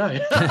have, I don't know.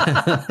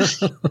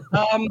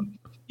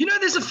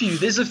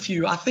 There's a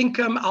few. I think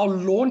our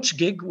launch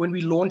gig, when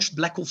we launched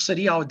Black Wolf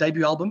City, our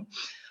debut album,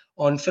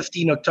 on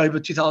 15 October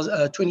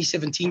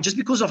 2017, just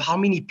because of how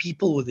many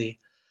people were there.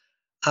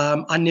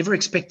 I never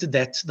expected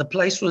that. The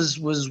place was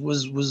it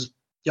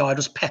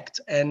was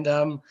packed,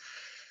 and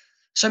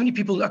so many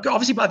people. Like,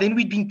 obviously, by then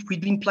we'd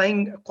been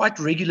playing quite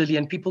regularly,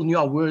 and people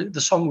knew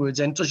the song words,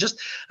 and it was just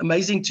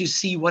amazing to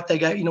see what they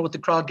gave, what the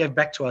crowd gave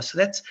back to us. So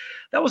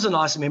that was a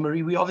nice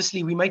memory.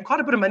 We made quite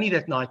a bit of money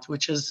that night,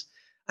 which is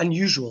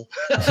unusual.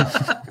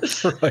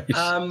 Right.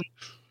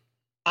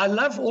 I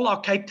love all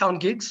our Cape Town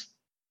gigs.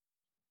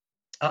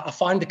 I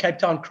find the Cape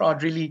Town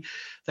crowd really,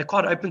 they're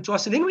quite open to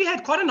us. And then we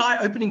had quite an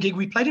eye-opening gig.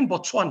 We played in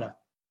Botswana.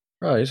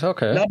 Right,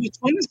 okay. Now,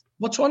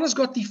 Botswana's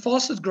got the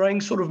fastest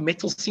growing sort of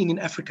metal scene in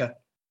Africa.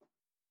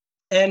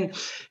 And,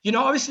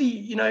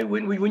 obviously,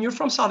 when you're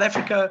from South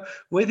Africa,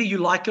 whether you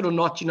like it or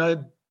not,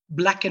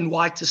 black and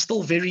white is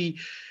still very,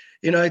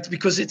 it's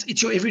because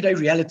it's your everyday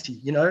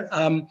reality, and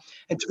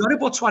to go to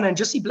Botswana and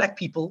just see black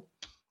people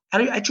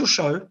at your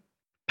show,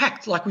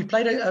 packed, like we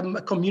played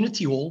a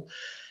community hall,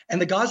 and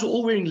the guys were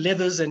all wearing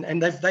leathers,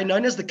 and they're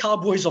known as the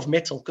cowboys of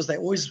metal because they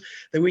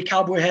wear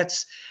cowboy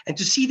hats. And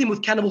to see them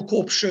with Cannibal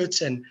Corpse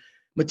shirts and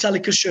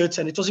Metallica shirts,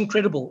 and it was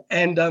incredible.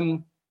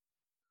 And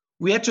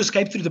we had to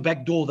escape through the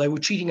back door. They were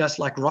treating us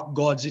like rock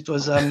gods. It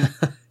was, I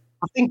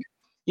think,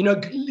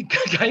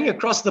 going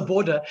across the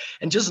border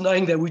and just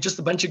knowing that we're just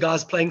a bunch of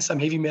guys playing some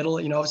heavy metal.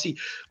 Obviously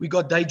we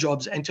got day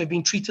jobs, and to have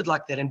been treated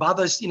like that, and by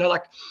those,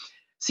 like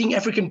seeing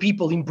African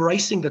people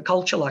embracing the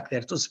culture like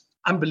that, it was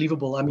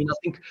unbelievable. I mean, I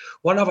think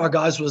one of our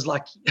guys was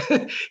like,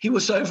 he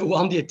was so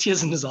overwhelmed, he had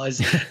tears in his eyes.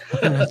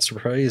 I'm not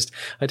surprised.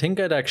 I think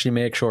I'd actually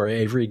make sure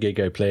every gig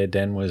I played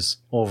then was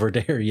over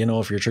there,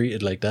 if you're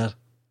treated like that.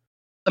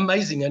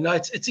 Amazing. And no,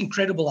 it's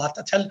incredible. I have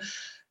to tell,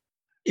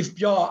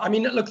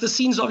 look, the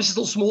scene's obviously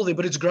still small there,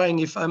 but it's growing.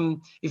 If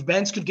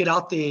bands could get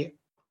out there,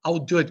 I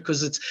would do it,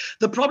 because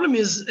the problem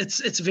is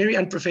it's very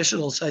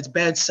unprofessional. So it's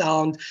bad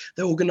sound.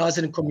 They organize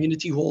it in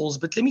community halls,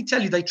 but let me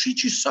tell you, they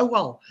treat you so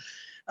well.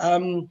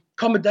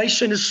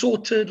 Accommodation is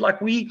sorted.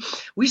 Like we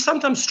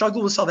sometimes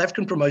struggle with South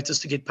African promoters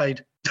to get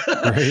paid.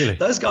 Really?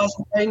 Those guys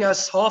are paying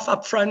us half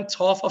up front,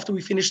 half after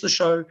we finish the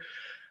show.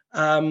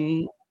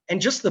 And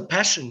just the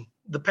passion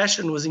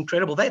was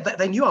incredible.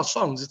 They knew our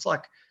songs. It's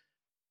like,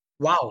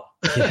 wow.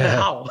 Yeah.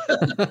 How?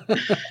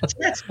 So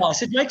that's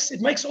nice.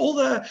 It makes all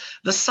the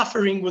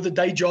suffering with the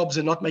day jobs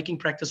and not making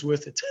practice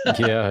worth it.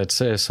 Yeah, I'd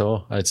say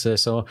so.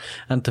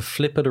 And to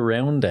flip it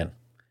around then,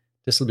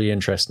 this will be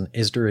interesting.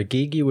 Is there a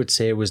gig you would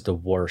say was the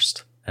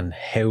worst, and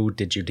how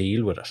did you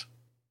deal with it?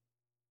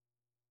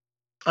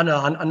 I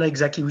know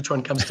exactly which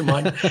one comes to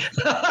mind.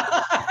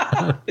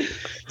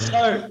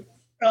 So,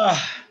 let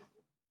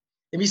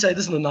me say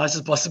this in the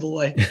nicest possible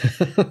way.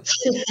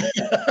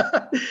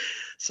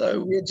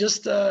 So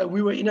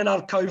we were in and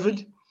out of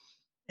COVID,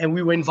 and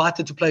we were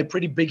invited to play a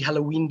pretty big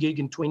Halloween gig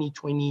in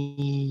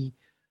 2020,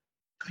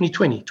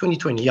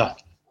 yeah.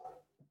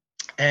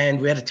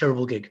 And we had a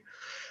terrible gig.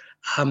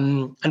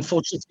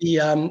 Unfortunately,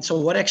 so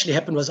what actually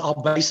happened was our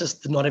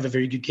bassist did not have a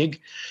very good gig.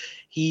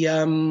 He,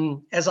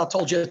 as I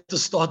told you at the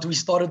start, we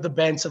started the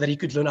band so that he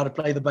could learn how to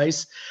play the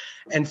bass.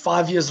 And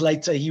 5 years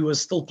later, he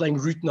was still playing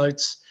root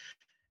notes.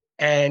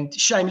 And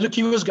shame, look,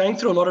 he was going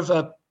through a lot of,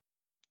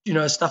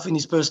 stuff in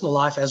his personal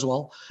life as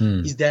well.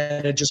 His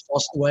dad had just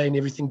passed away and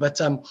everything. But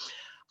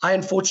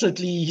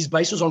unfortunately, his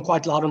bass was on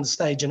quite loud on the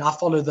stage, and I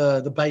followed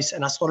the bass,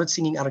 and I started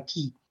singing out of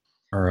key.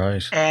 All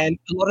right. And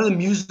a lot of the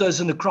musos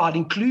in the crowd,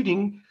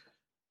 including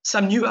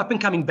some new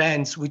up-and-coming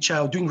bands, which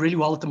are doing really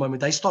well at the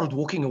moment, they started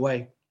walking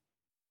away.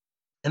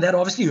 And that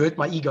obviously hurt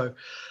my ego.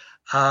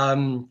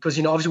 Because,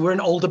 obviously we're an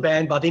older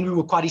band. By then we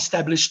were quite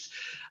established.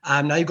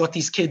 Now you've got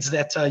these kids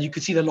that you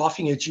could see they're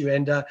laughing at you.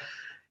 And,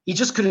 he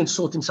just couldn't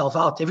sort himself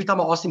out. Every time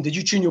I asked him, did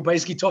you tune your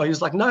bass guitar? He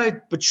was like, no,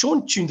 but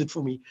Sean tuned it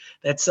for me.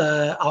 That's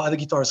our other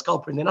guitarist,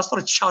 Culper. And then I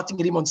started shouting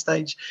at him on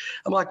stage.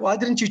 I'm like, why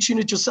didn't you tune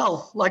it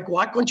yourself? Like,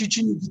 why can't you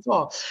tune your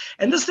guitar?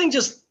 And this thing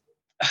just,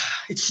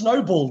 it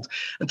snowballed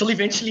until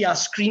eventually I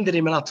screamed at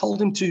him and I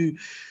told him to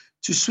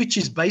switch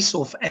his bass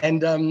off,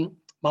 and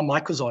my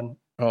mic was on.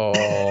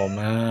 Oh,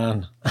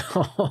 man.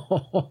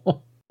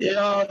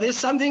 Yeah, there's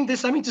something to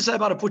say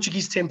about a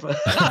Portuguese temper.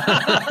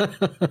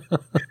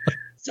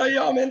 So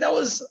yeah, man, that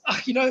was,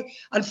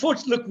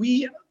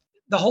 unfortunately, look,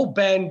 the whole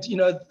band,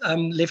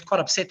 left quite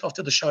upset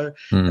after the show.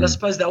 And I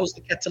suppose that was the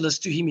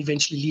catalyst to him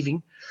eventually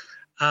leaving.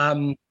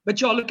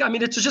 But yeah, look, I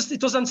mean,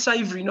 it was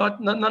unsavory,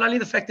 not only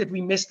the fact that we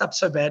messed up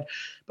so bad,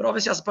 but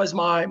obviously I suppose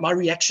my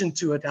reaction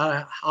to it,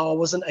 how I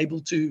wasn't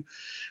able to,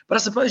 but I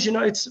suppose,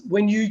 it's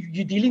when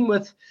you're dealing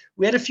with,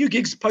 we had a few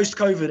gigs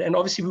post-COVID, and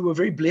obviously we were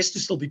very blessed to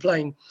still be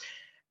playing.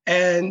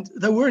 And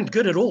they weren't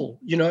good at all,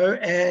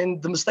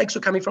 and the mistakes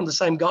were coming from the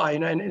same guy,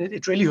 and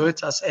it really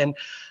hurt us. And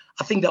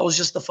I think that was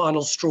just the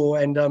final straw.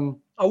 And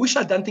I wish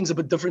I'd done things a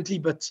bit differently,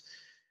 but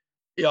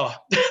yeah.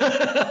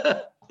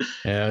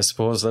 Yeah, I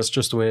suppose that's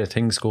just the way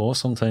things go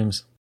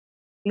sometimes.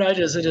 No, it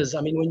is.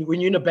 I mean,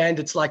 when you're in a band,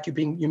 it's like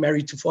you're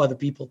married to 4 other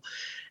people.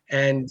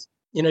 And,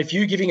 if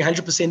you're giving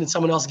 100% and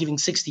someone else is giving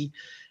 60,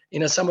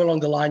 somewhere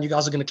along the line, you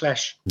guys are going to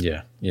clash.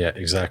 Yeah,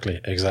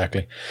 exactly.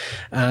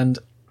 And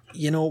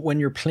when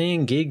you're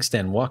playing gigs,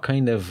 then what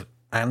kind of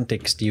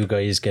antics do you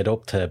guys get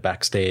up to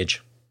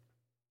backstage?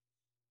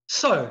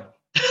 So,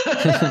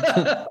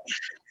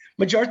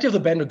 majority of the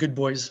band are good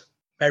boys,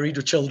 married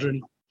with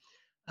children.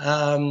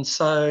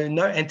 So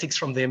no antics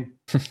from them.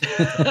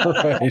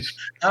 Right.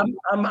 I'm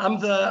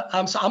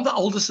the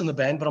oldest in the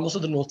band, but I'm also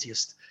the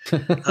naughtiest.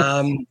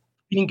 Been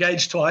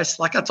engaged twice.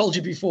 Like I told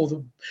you before,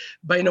 the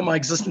bane of my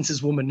existence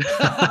is woman.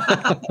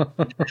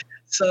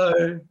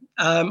 So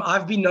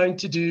I've been known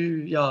to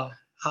do,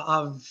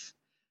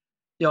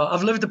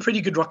 I've lived a pretty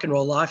good rock and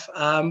roll life.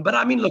 But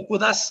I mean, look,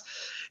 with us,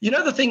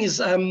 the thing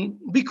is,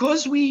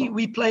 because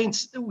we play,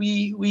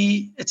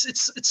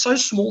 it's so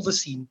small, the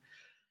scene.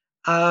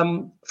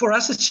 For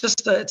us, it's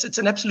just it's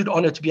an absolute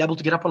honor to be able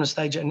to get up on a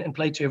stage and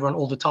play to everyone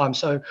all the time.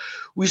 So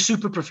we're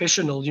super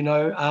professional,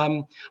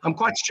 I'm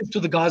quite strict to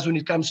the guys when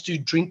it comes to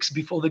drinks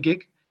before the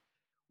gig.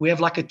 We have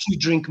like a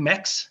 2-drink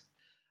max.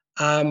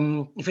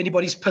 If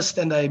anybody's pissed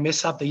and they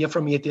mess up, they hear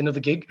from me at the end of the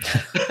gig.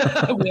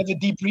 We have a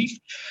debrief.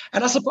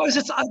 And I suppose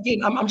it's,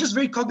 again, I'm just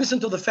very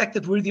cognizant of the fact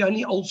that we're the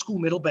only old school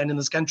metal band in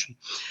this country.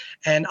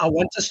 And I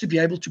want us to be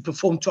able to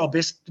perform to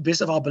the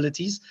best of our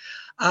abilities.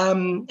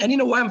 And in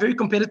a way, I'm very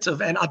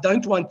competitive, and I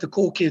don't want the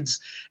core kids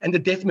and the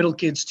death metal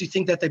kids to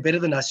think that they're better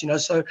than us,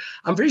 So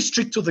I'm very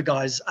strict with the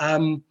guys.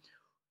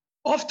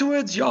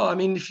 Afterwards, I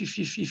mean,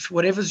 if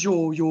whatever's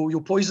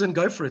your poison,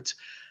 go for it.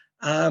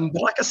 But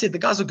like I said, the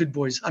guys are good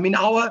boys. I mean,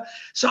 our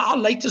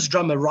latest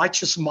drummer,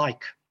 Righteous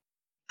Mike,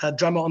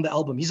 drummer on the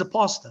album, he's a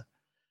pastor.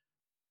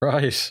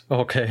 Right.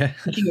 Okay.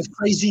 Speaking of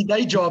crazy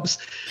day jobs.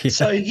 Yeah.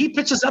 So he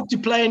pitches up to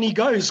play and he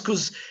goes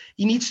because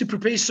he needs to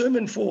prepare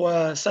sermon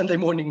for Sunday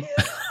morning.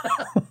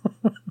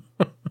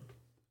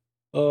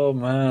 Oh,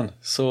 man.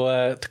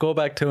 So to go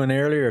back to an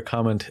earlier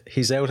comment,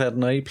 he's out at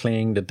night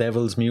playing the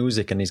devil's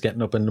music and he's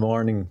getting up in the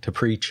morning to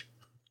preach.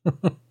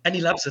 And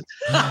he loves it.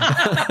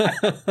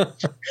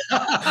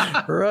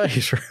 Right.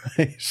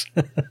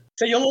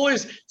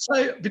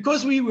 So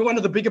because we're one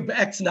of the bigger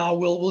acts now,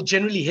 we'll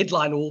generally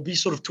headline, or we'll be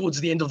sort of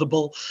towards the end of the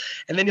bill.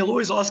 And then he'll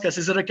always ask us,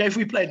 is it okay if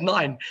we play at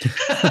 9?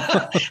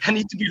 I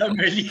need to be home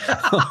early.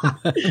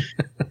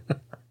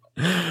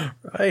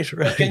 Right.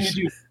 What can you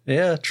do?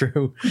 Yeah,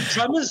 true.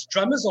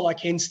 Drummers are like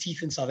hen's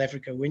teeth in South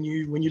Africa. When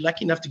you're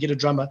lucky enough to get a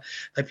drummer,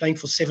 they're playing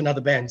for 7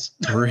 other bands.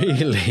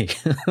 Really?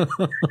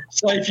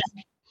 So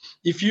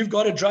if you've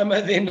got a drummer,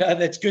 then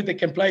that's good. They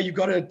can play. You've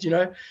got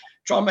to,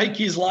 try and make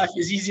his life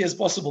as easy as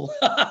possible.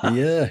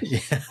 Yeah.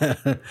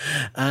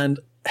 And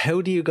how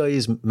do you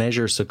guys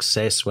measure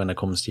success when it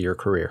comes to your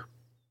career?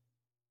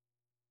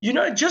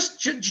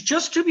 Just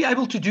to be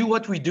able to do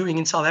what we're doing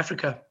in South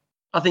Africa,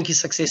 I think is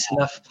success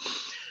enough.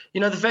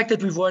 The fact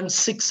that we've won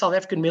 6 South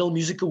African Metal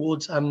Music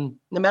Awards, no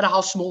matter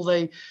how small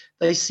they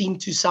seem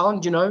to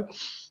sound, the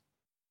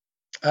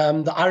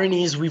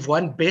irony is we've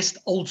won Best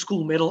Old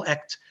School Metal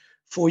Act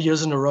 4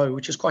 years in a row,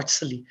 which is quite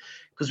silly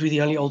because we're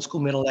the only old school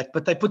metal act,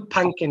 but they put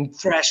punk and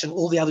thrash and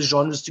all the other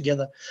genres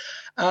together.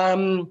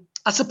 I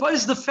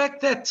suppose the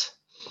fact that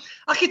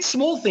I get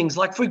small things,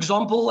 like, for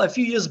example, a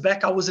few years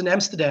back, I was in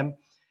Amsterdam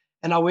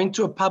and I went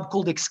to a pub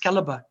called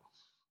Excalibur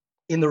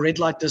in the red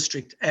light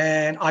district,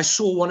 and I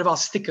saw one of our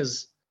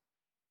stickers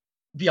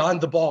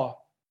behind the bar.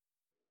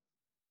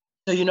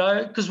 So,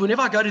 because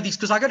whenever I go to these,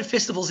 because I go to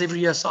festivals every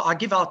year, so I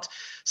give out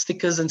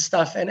stickers and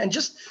stuff. And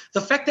just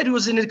the fact that it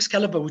was in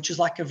Excalibur, which is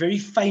like a very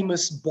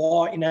famous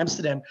bar in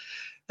Amsterdam,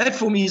 that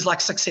for me is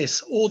like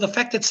success. Or the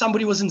fact that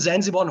somebody was in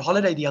Zanzibar on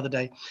holiday the other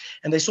day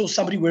and they saw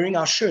somebody wearing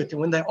our shirt. And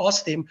when they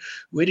asked them,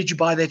 where did you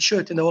buy that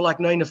shirt? And they were like,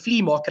 no, in a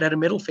flea market at a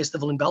metal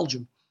festival in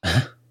Belgium.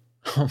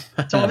 So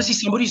obviously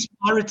somebody's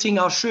pirating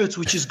our shirts,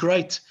 which is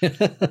great.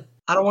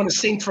 I don't want a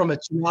cent from it.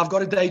 I've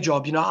got a day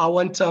job. I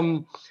want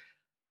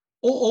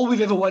all we've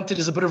ever wanted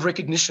is a bit of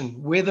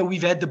recognition. Whether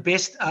we've had the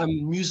best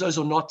musos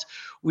or not,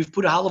 we've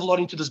put a hell of a lot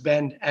into this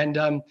band.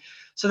 And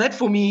so that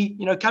for me,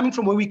 coming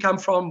from where we come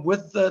from,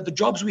 with the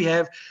jobs we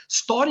have,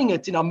 starting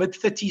it in our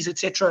mid-30s,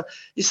 etc.,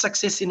 is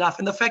success enough.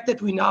 And the fact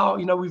that we now,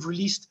 we've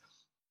released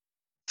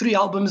 3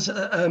 albums,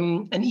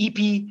 an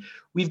EP.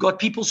 We've got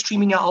people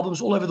streaming our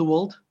albums all over the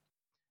world.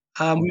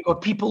 We've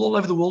got people all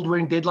over the world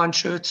wearing Deadline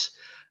shirts.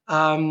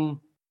 That's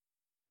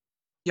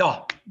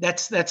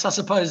I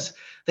suppose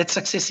that's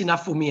success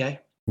enough for me, eh?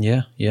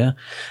 Yeah.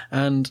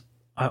 And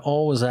I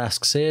always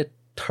ask, say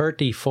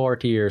 30,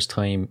 40 years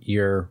time,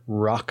 you're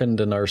rocking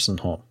the nursing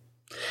home.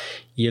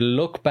 You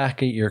look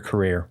back at your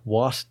career,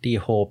 what do you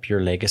hope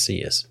your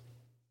legacy is?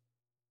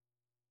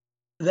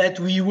 That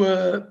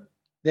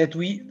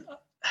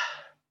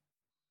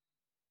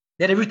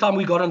every time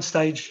we got on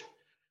stage,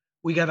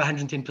 we gave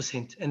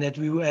 110%, and that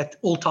we were at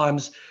all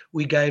times,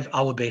 we gave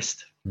our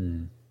best.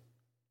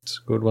 It's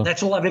a good one.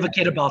 That's all I've ever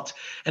cared about.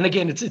 And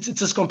again, it's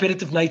this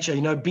competitive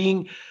nature,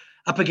 being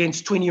up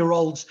against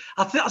 20-year-olds.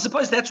 I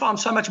suppose that's why I'm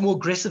so much more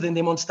aggressive than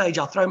them on stage.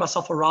 I throw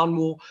myself around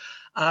more.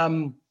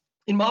 In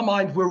my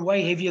mind, we're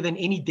way heavier than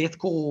any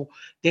deathcore or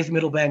death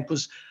metal band,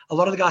 because a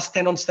lot of the guys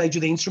stand on stage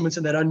with the instruments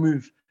and they don't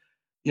move,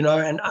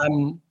 and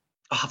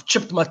I've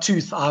chipped my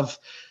tooth. I've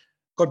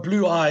got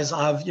blue eyes.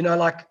 And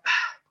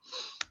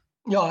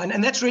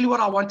that's really what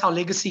I want our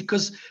legacy,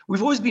 because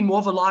we've always been more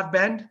of a live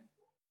band.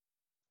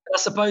 I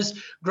suppose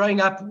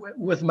growing up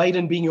with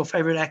Maiden being your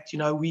favorite act,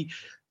 all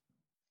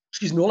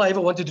I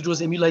ever wanted to do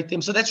was emulate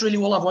them. So that's really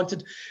all I've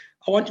wanted.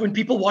 I want when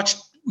people watch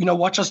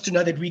us to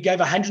know that we gave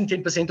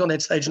 110% on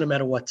that stage no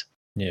matter what.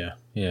 Yeah,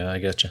 I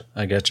get you.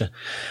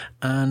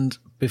 And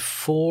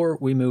before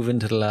we move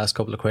into the last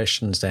couple of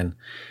questions then,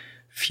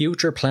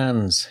 future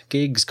plans,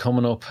 gigs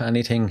coming up,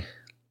 anything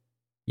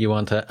you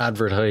want to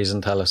advertise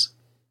and tell us?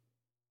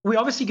 We're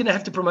obviously going to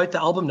have to promote the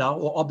album now,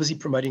 or are busy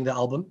promoting the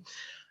album.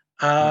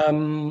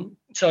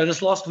 So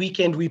this last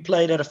weekend we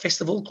played at a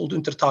festival called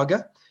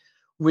Untertage,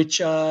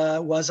 which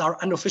was our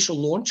unofficial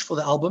launch for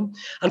the album.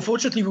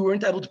 Unfortunately, we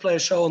weren't able to play a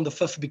show on the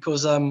 5th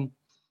because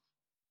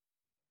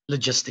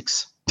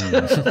logistics.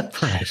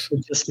 Right.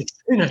 Logistics.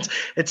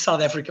 It's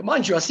South Africa.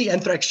 Mind you, I see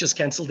Anthrax just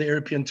cancelled the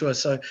European tour,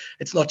 so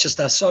it's not just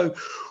us. So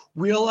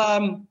we're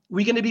going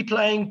to be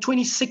playing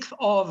 26th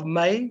of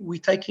May. We're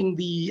taking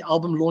the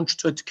album launch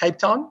tour to Cape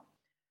Town.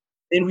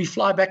 Then we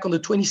fly back on the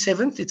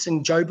 27th. It's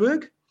in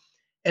Joburg.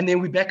 And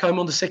then we're back home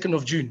on the 2nd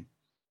of June.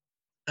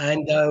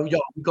 And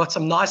we've got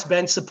some nice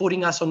bands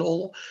supporting us on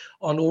all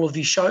of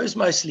these shows,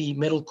 mostly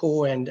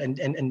metalcore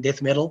and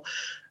death metal.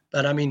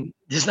 But I mean,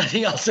 there's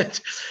nothing else that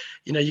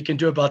you can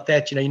do about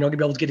that. You're not going to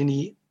be able to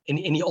get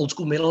any old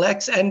school metal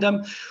acts. And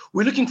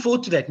we're looking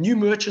forward to that. New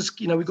merch is,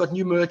 we've got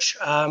new merch,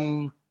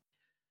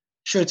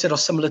 shirts that are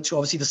similar to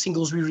obviously the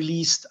singles we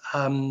released. We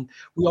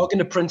are going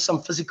to print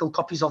some physical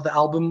copies of the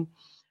album.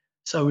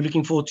 So we're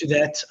looking forward to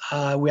that.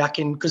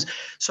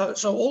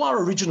 So all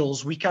our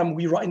originals, we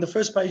write in the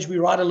first page, we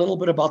write a little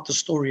bit about the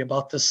story,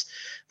 about this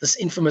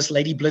infamous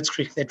Lady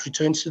Blitzkrieg that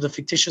returns to the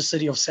fictitious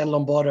city of San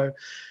Lombardo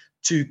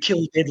to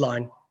kill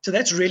Deadline. So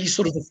that's really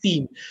sort of the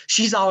theme.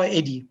 She's our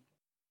Eddie.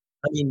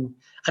 I mean,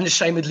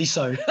 unashamedly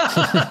so.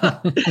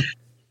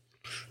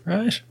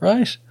 Right.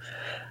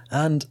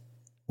 And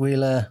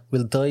we'll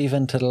dive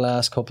into the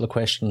last couple of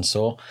questions.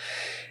 So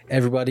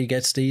everybody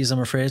gets these, I'm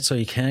afraid, so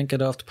you can't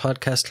get off the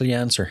podcast till you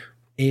answer.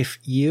 If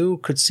you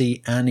could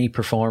see any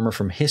performer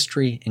from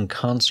history in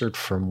concert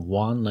from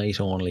one night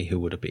only, who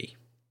would it be?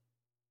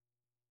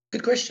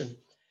 Good question.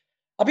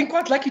 I've been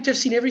quite lucky to have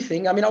seen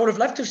everything. I mean, I would have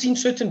loved to have seen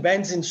certain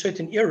bands in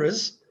certain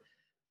eras.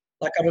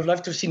 Like I would have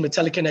loved to have seen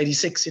Metallica in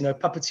 86,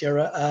 Puppets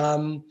era.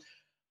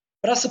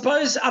 But I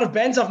suppose out of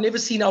bands I've never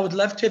seen, I would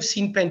love to have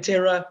seen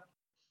Pantera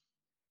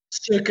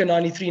circa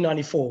 93,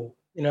 94.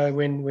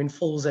 When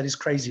Phil was at his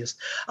craziest.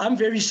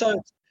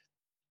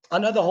 I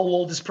know the whole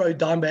world is pro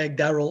Dimebag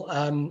Darrell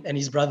and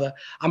his brother.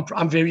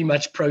 I'm very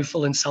much pro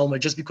Phil and Selma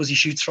just because he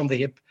shoots from the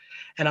hip,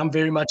 and I'm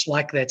very much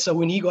like that. So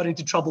when he got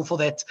into trouble for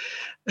that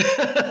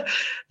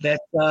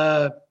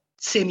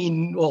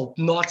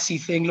Nazi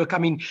thing, look, I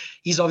mean,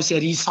 he's obviously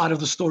at his side of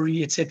the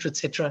story, etc.,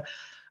 etc.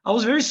 I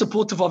was very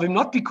supportive of him,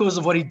 not because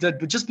of what he did,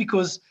 but just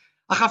because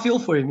I feel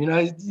for him.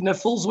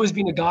 Phil's always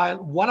been a guy.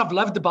 What I've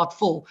loved about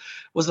Phil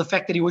was the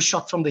fact that he was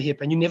shot from the hip,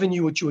 and you never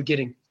knew what you were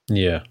getting.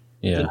 Yeah.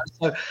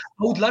 So I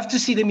would love to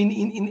see them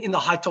in the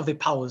height of their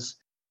powers.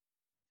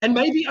 And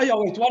maybe,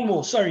 one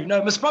more. Sorry, no,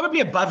 it was probably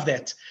above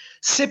that.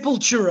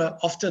 Sepultura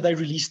after they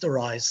released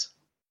Arise.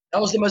 That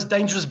was the most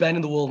dangerous band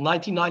in the world.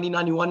 1990,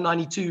 91,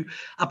 92,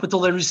 up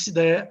until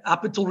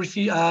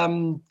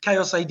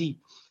Chaos AD.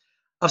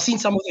 I've seen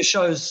some of their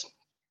shows.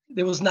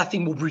 There was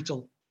nothing more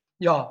brutal.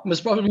 Yeah, it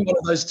was probably one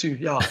of those two.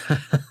 Yeah.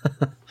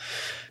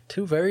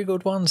 Two very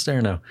good ones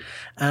there now.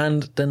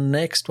 And the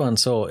next one,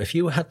 so if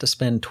you had to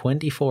spend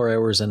 24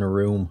 hours in a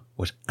room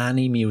with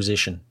any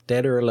musician,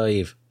 dead or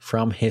alive,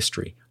 from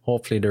history,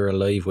 hopefully they're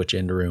alive with you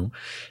in the room,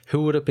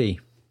 who would it be?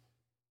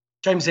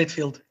 James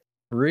Hetfield.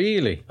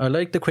 Really? I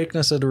like the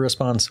quickness of the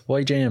response.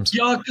 Why James?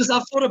 Yeah, because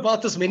I've thought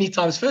about this many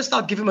times. First,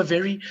 I'd give him a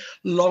very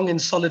long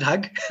and solid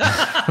hug.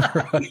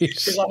 Right.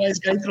 Because I know he's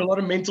going through a lot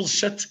of mental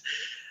shit.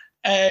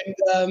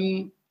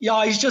 And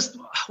yeah, he's just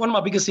one of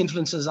my biggest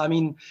influences. I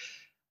mean,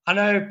 I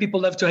know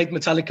people love to hate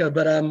Metallica,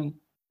 but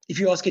if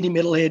you ask any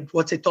metalhead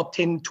what's their top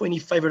 10, 20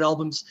 favorite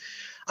albums,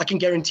 I can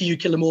guarantee you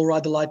Kill 'Em All,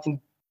 Ride the Lightning,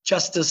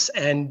 Justice,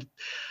 and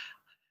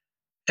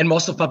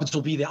Master of Puppets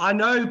will be there. I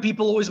know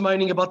people always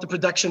moaning about the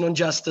production on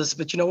Justice,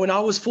 but, you know, when I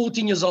was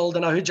 14 years old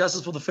and I heard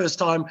Justice for the first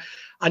time,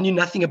 I knew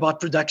nothing about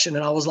production,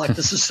 and I was like,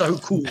 this is so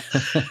cool.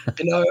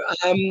 You know,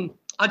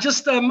 I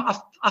just, I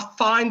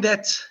find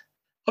that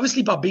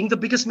obviously by being the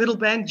biggest metal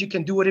band, you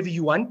can do whatever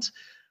you want.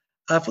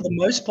 For the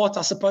most part,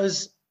 I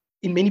suppose,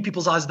 in many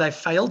people's eyes, they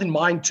failed. In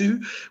mine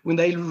too. When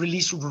they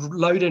released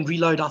Load and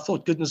Reload, I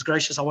thought, goodness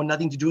gracious, I want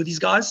nothing to do with these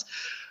guys.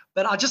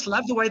 But I just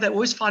love the way they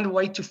always find a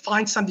way to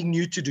find something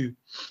new to do.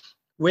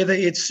 Whether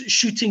it's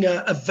shooting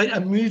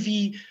a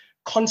movie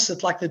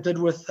concert like they did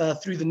with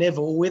Through the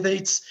Never, or whether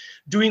it's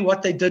doing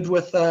what they did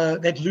with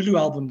that Lulu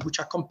album, which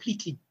I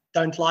completely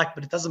don't like,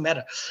 but it doesn't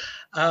matter.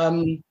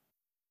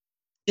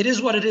 It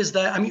is what it is.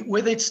 I mean,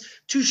 whether it's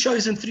 2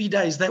 shows in 3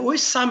 days, they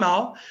always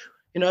somehow,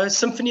 you know,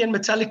 Symphony and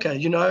Metallica,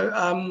 you know,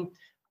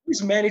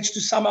 always managed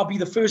to somehow be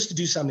the first to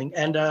do something.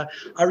 And I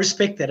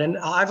respect that. And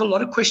I have a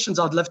lot of questions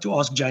I'd love to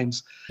ask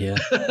James. Yeah,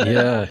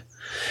 yeah.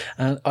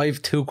 And I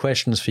have 2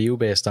 questions for you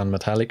based on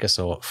Metallica.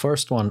 So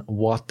first one,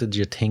 what did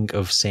you think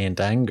of Saint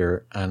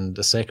Anger? And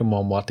the second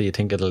one, what do you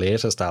think of the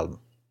latest album?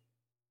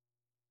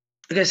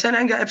 Okay, Saint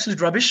Anger, absolute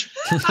rubbish.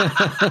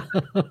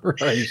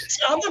 Right.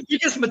 So I'm the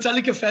biggest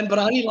Metallica fan, but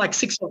I only like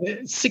 6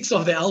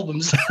 of their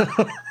albums.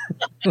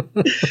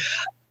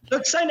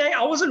 Look, Saint Anger,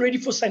 I wasn't ready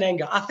for Saint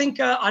Anger. I think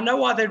I know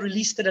why they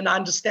released it, and I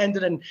understand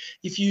it. And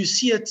if you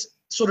see it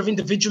sort of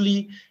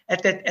individually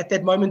at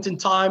that moment in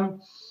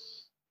time,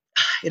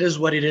 it is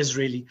what it is,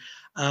 really.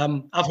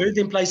 I've heard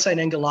them play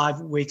Saint Anger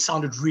live where it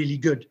sounded really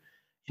good,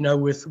 you know,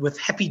 with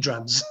happy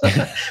drums,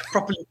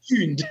 properly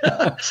tuned,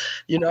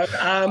 you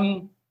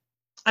know.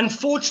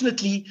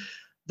 Unfortunately,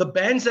 the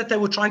bands that they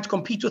were trying to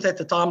compete with at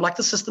the time, like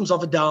the Systems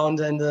of a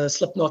Down and the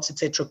Slipknots,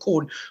 etc.,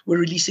 Korn, were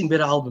releasing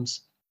better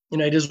albums. You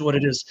know, it is what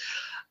it is.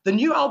 The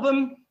new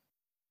album,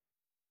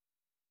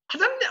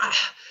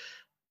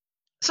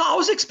 so I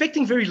was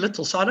expecting very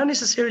little, so I don't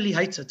necessarily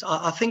hate it.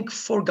 I think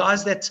for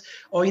guys that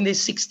are in their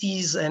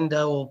 60s and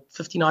or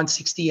 59,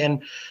 60,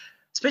 and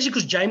especially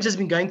because James has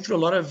been going through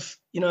a lot of,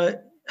 you know,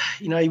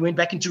 he went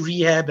back into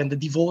rehab and the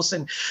divorce,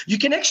 and you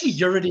can actually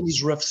hear it in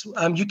his riffs.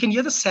 You can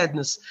hear the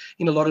sadness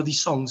in a lot of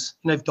these songs,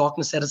 you know, If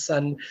Darkness Had a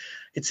Sun,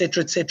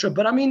 etc., etc.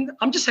 But I mean,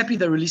 I'm just happy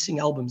they're releasing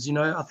albums, you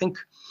know. I think,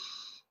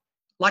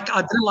 like,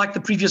 I didn't like the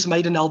previous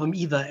Maiden album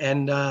either,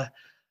 and I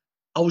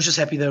was just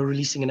happy they were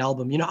releasing an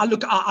album. You know, I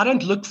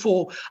don't look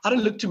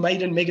to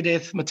Maiden,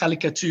 Megadeth,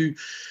 Metallica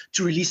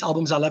to release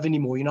albums I love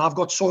anymore. You know, I've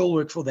got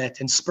Soilwork for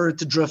that, and Spirit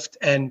to Drift,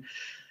 and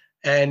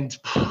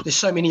there's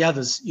so many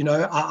others. You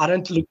know, I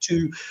don't look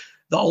to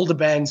the older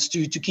bands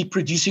to keep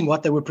producing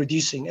what they were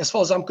producing. As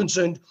far as I'm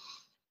concerned,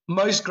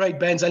 most great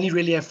bands only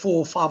really have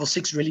 4, 5, or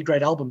 6 really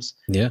great albums.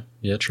 Yeah,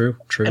 true.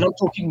 And I'm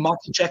talking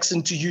Michael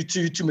Jackson to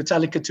U2 to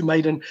Metallica to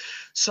Maiden.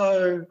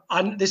 So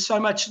there's so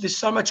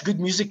much good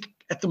music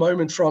at the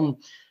moment from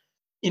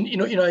I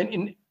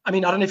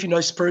mean, I don't know if you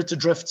know Spirit to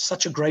Drift,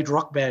 such a great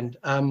rock band.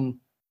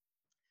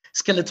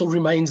 Skeletal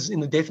Remains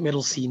in the death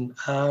metal scene.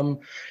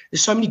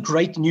 There's so many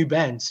great new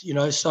bands, you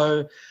know.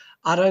 So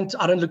I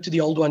don't look to the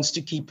old ones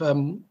to keep.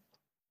 I'm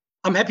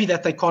happy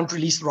that they can't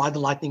release Ride the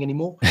Lightning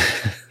anymore.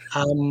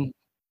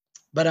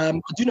 But I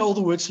do know all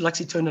the words to Lux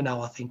Eterna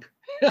now, I think.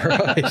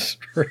 Right.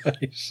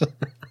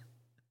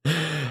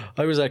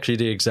 I was actually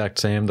the exact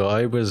same though.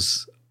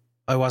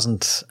 I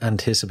wasn't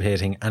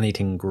anticipating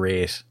anything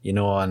great, you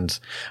know, and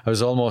I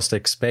was almost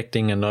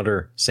expecting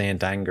another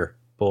Saint Anger,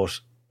 but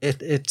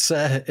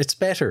it's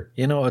better,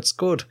 you know, it's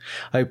good.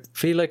 I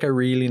feel like I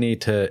really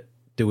need to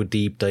do a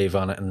deep dive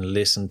on it and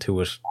listen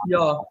to it.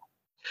 Yeah.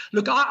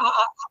 Look,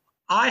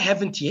 I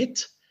haven't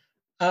yet.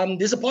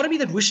 There's a part of me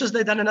that wishes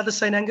they'd done another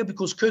Saint Anger,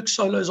 because Kirk's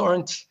solos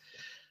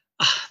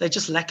they're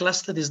just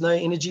lackluster. There's no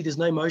energy, there's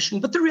no emotion.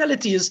 But the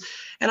reality is,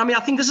 and I mean, I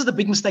think this is the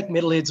big mistake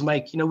metalheads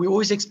make. You know, we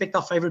always expect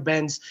our favorite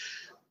bands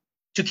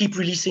to keep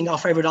releasing our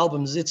favorite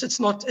albums. It's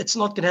not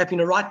going to happen.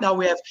 You know, right now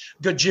we have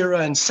Gojira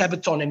and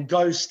Sabaton and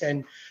Ghost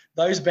and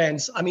those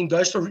bands. I mean,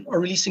 Ghost are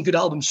releasing good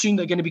albums. Soon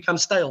they're going to become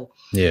stale.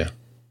 Yeah.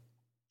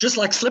 Just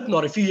like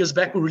Slipknot a few years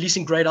back were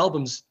releasing great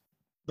albums.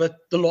 But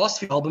the last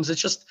few albums,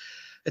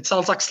 it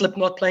sounds like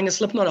Slipknot playing a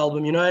Slipknot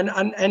album, you know,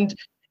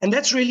 and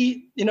that's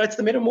really, you know, it's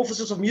the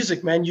metamorphosis of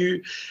music, man.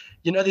 You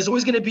know, there's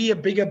always going to be a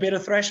bigger, better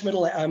thrash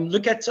metal.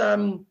 Look at,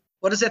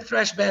 what is that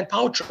thrash band,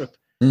 Power Trip?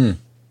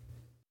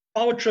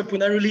 Power Trip,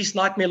 when they released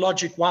Nightmare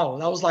Logic, wow,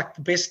 that was like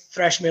the best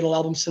thrash metal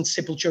album since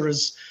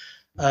Sepultura's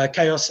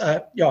Arise,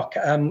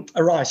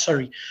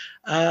 sorry.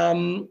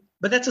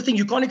 But that's the thing,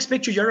 you can't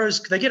expect your heroes,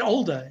 they get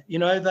older, you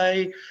know,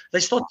 they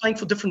start playing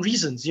for different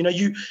reasons. You know,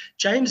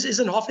 James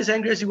isn't half as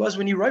angry as he was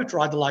when he wrote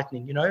Ride the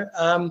Lightning, you know.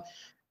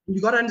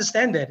 You got to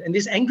understand that. And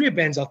there's angrier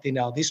bands out there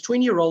now. There's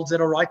 20-year-olds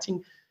that are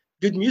writing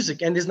good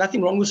music, and there's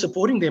nothing wrong with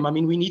supporting them. I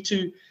mean,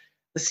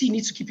 the scene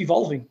needs to keep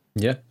evolving.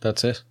 Yeah,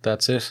 that's it,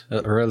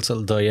 or else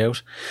it'll die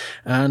out.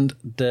 And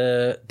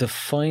the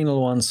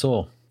final one,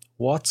 so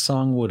what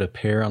song would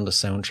appear on the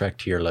soundtrack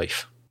to your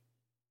life?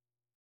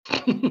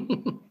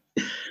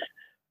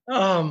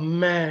 Oh,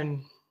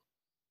 man.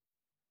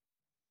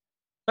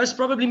 Most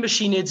probably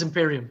Machine Head's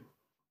Imperium.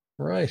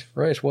 Right.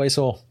 Why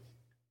so?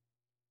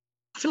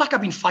 I feel like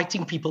I've been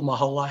fighting people my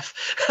whole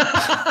life.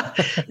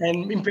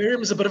 And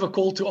Imperium is a bit of a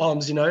call to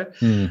arms, you know.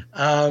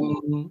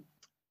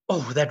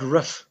 Oh, that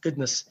riff,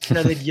 goodness. You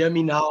know, they'd hear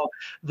me now,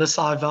 this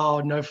I vow,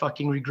 no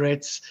fucking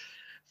regrets.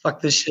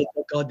 Fuck this shit,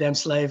 no goddamn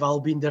slave,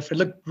 I'll be indifferent.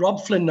 Look,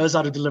 Rob Flynn knows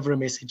how to deliver a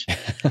message.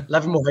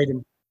 Love him or hate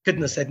him.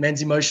 Goodness, that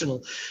man's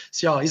emotional.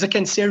 So yeah, he's a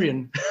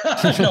Cancerian.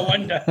 No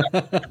wonder.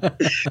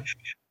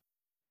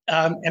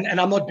 And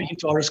I'm not big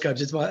into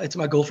horoscopes. It's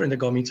my girlfriend that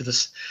got me into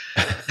this.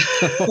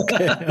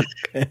 Okay.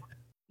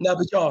 No,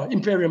 but yeah,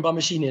 Imperium by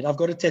Machine Head. I've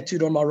got it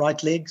tattooed on my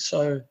right leg.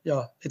 So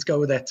yeah, let's go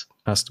with that.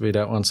 Has to be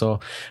that one. So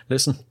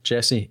listen,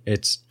 Jesse,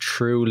 it's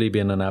truly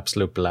been an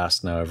absolute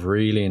blast now. I've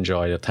really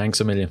enjoyed it.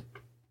 Thanks a million.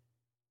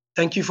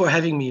 Thank you for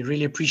having me.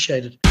 Really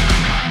appreciate it.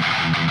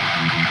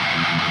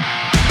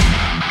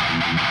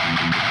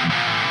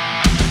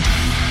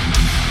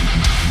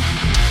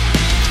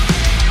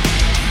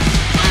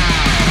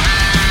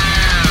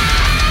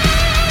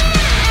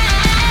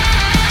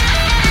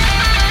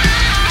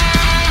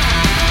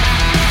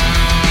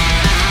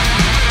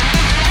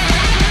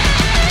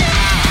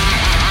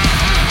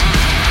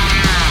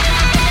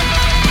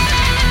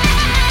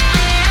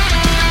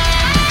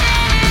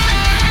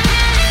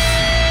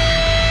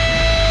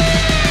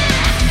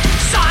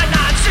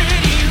 Cyanide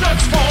City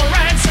looks for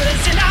answers.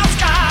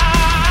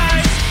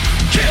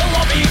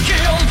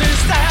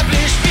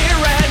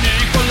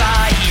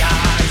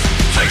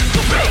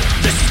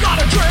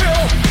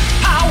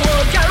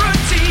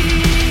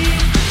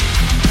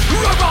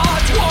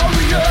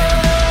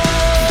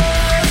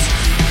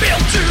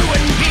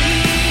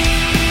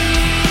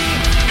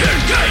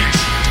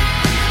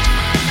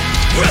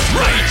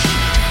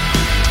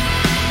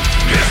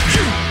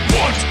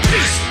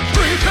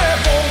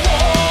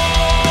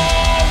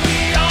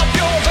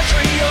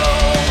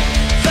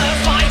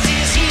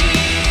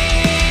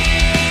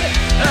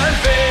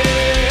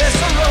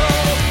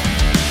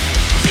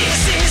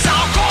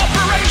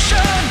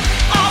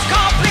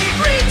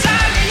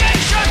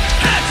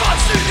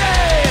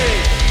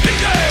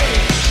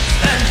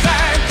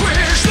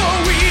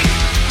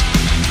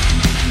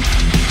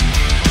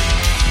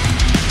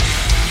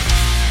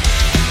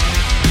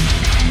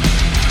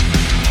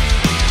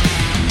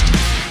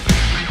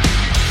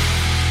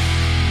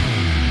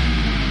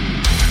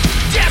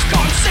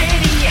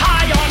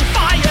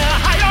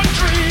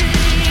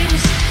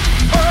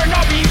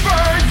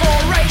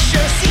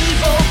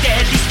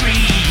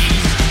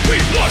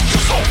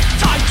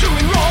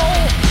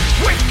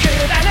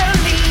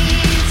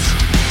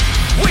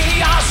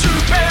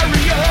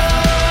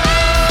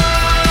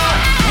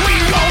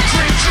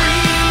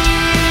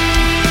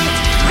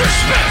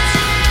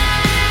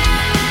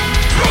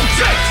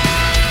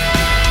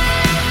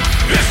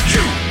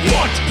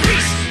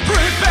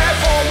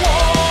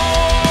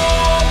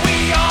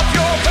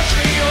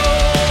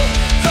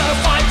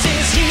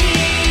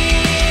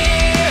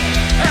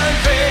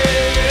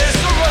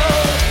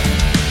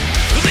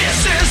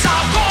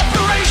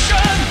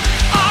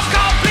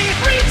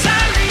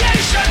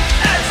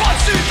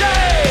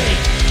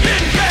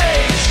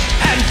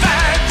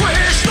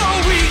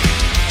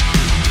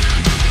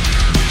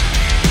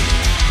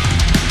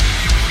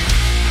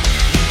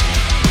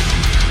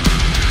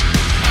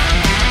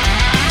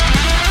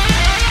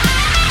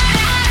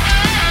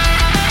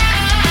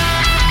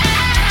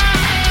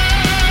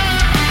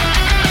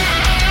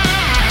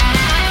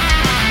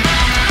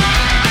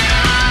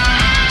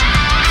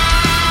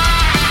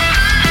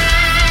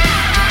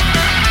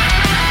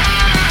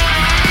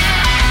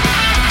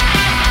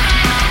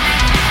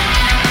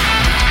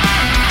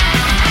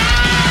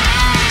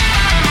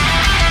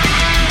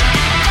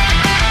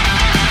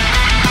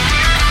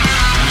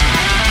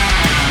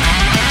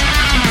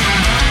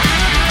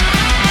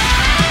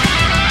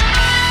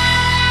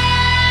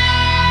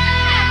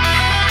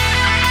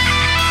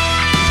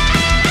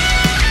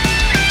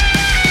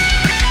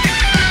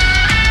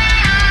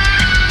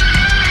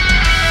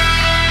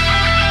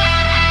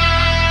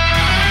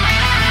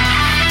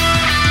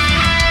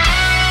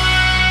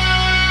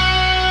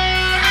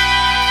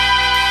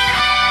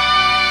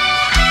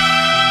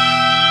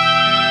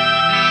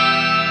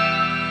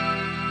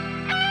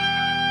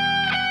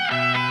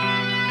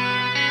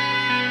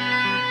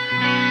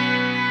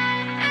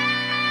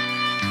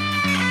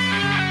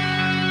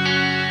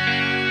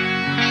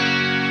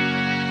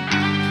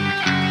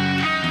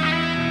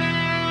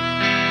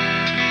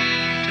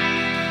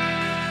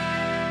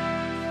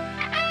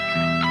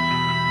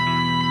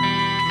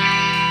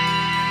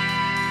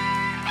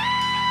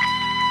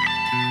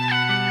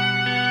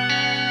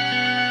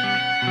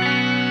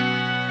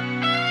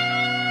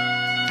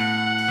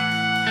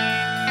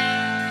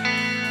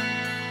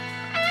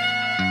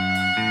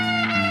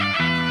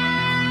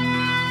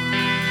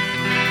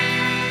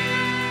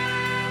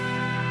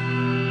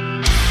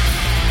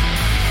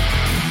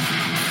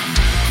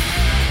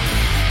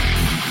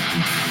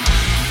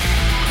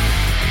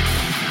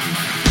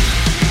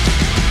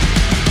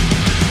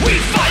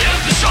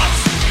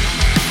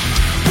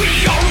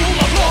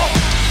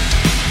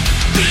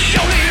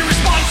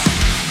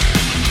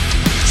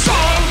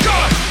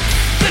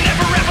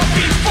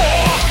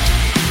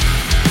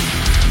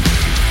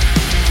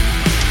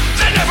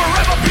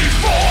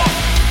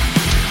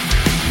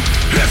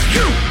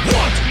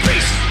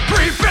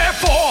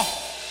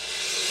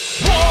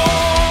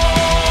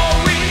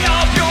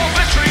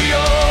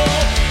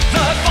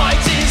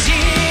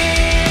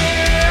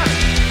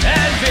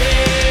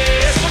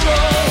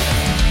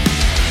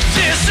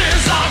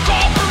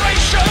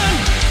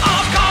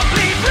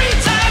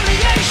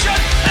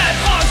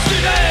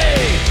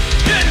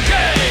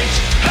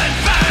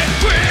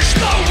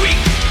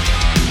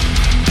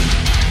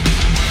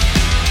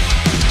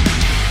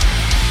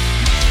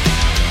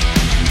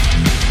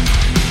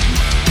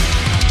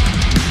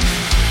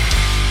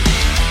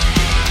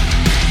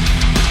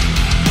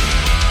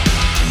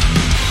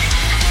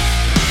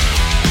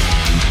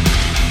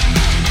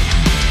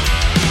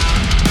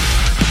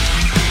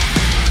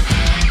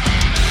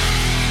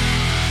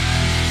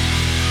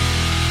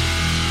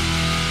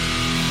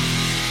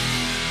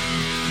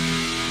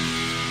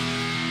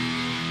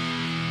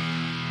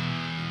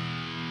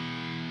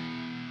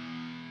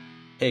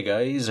 Hey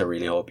guys, I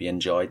really hope you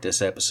enjoyed this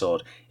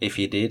episode. If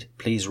you did,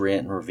 please rate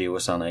and review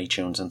us on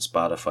iTunes and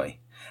Spotify.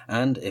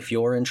 And if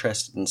you're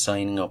interested in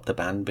signing up to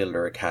Band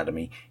Builder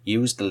Academy,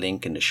 use the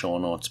link in the show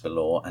notes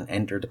below and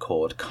enter the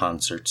code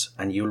CONCERTS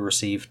and you'll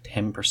receive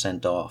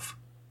 10% off.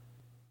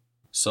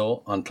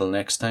 So, until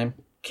next time,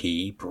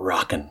 keep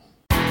rocking.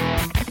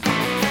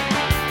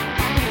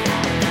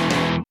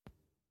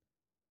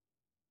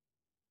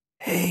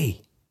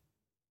 Hey,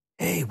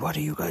 what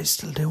are you guys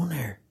still doing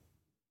here?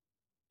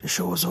 The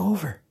show's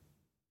over.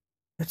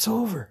 It's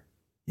over.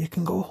 You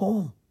can go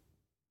home.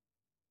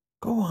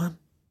 Go on.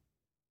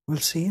 We'll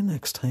see you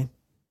next time.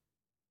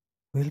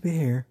 We'll be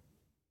here.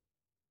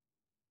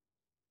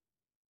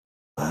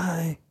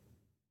 Bye.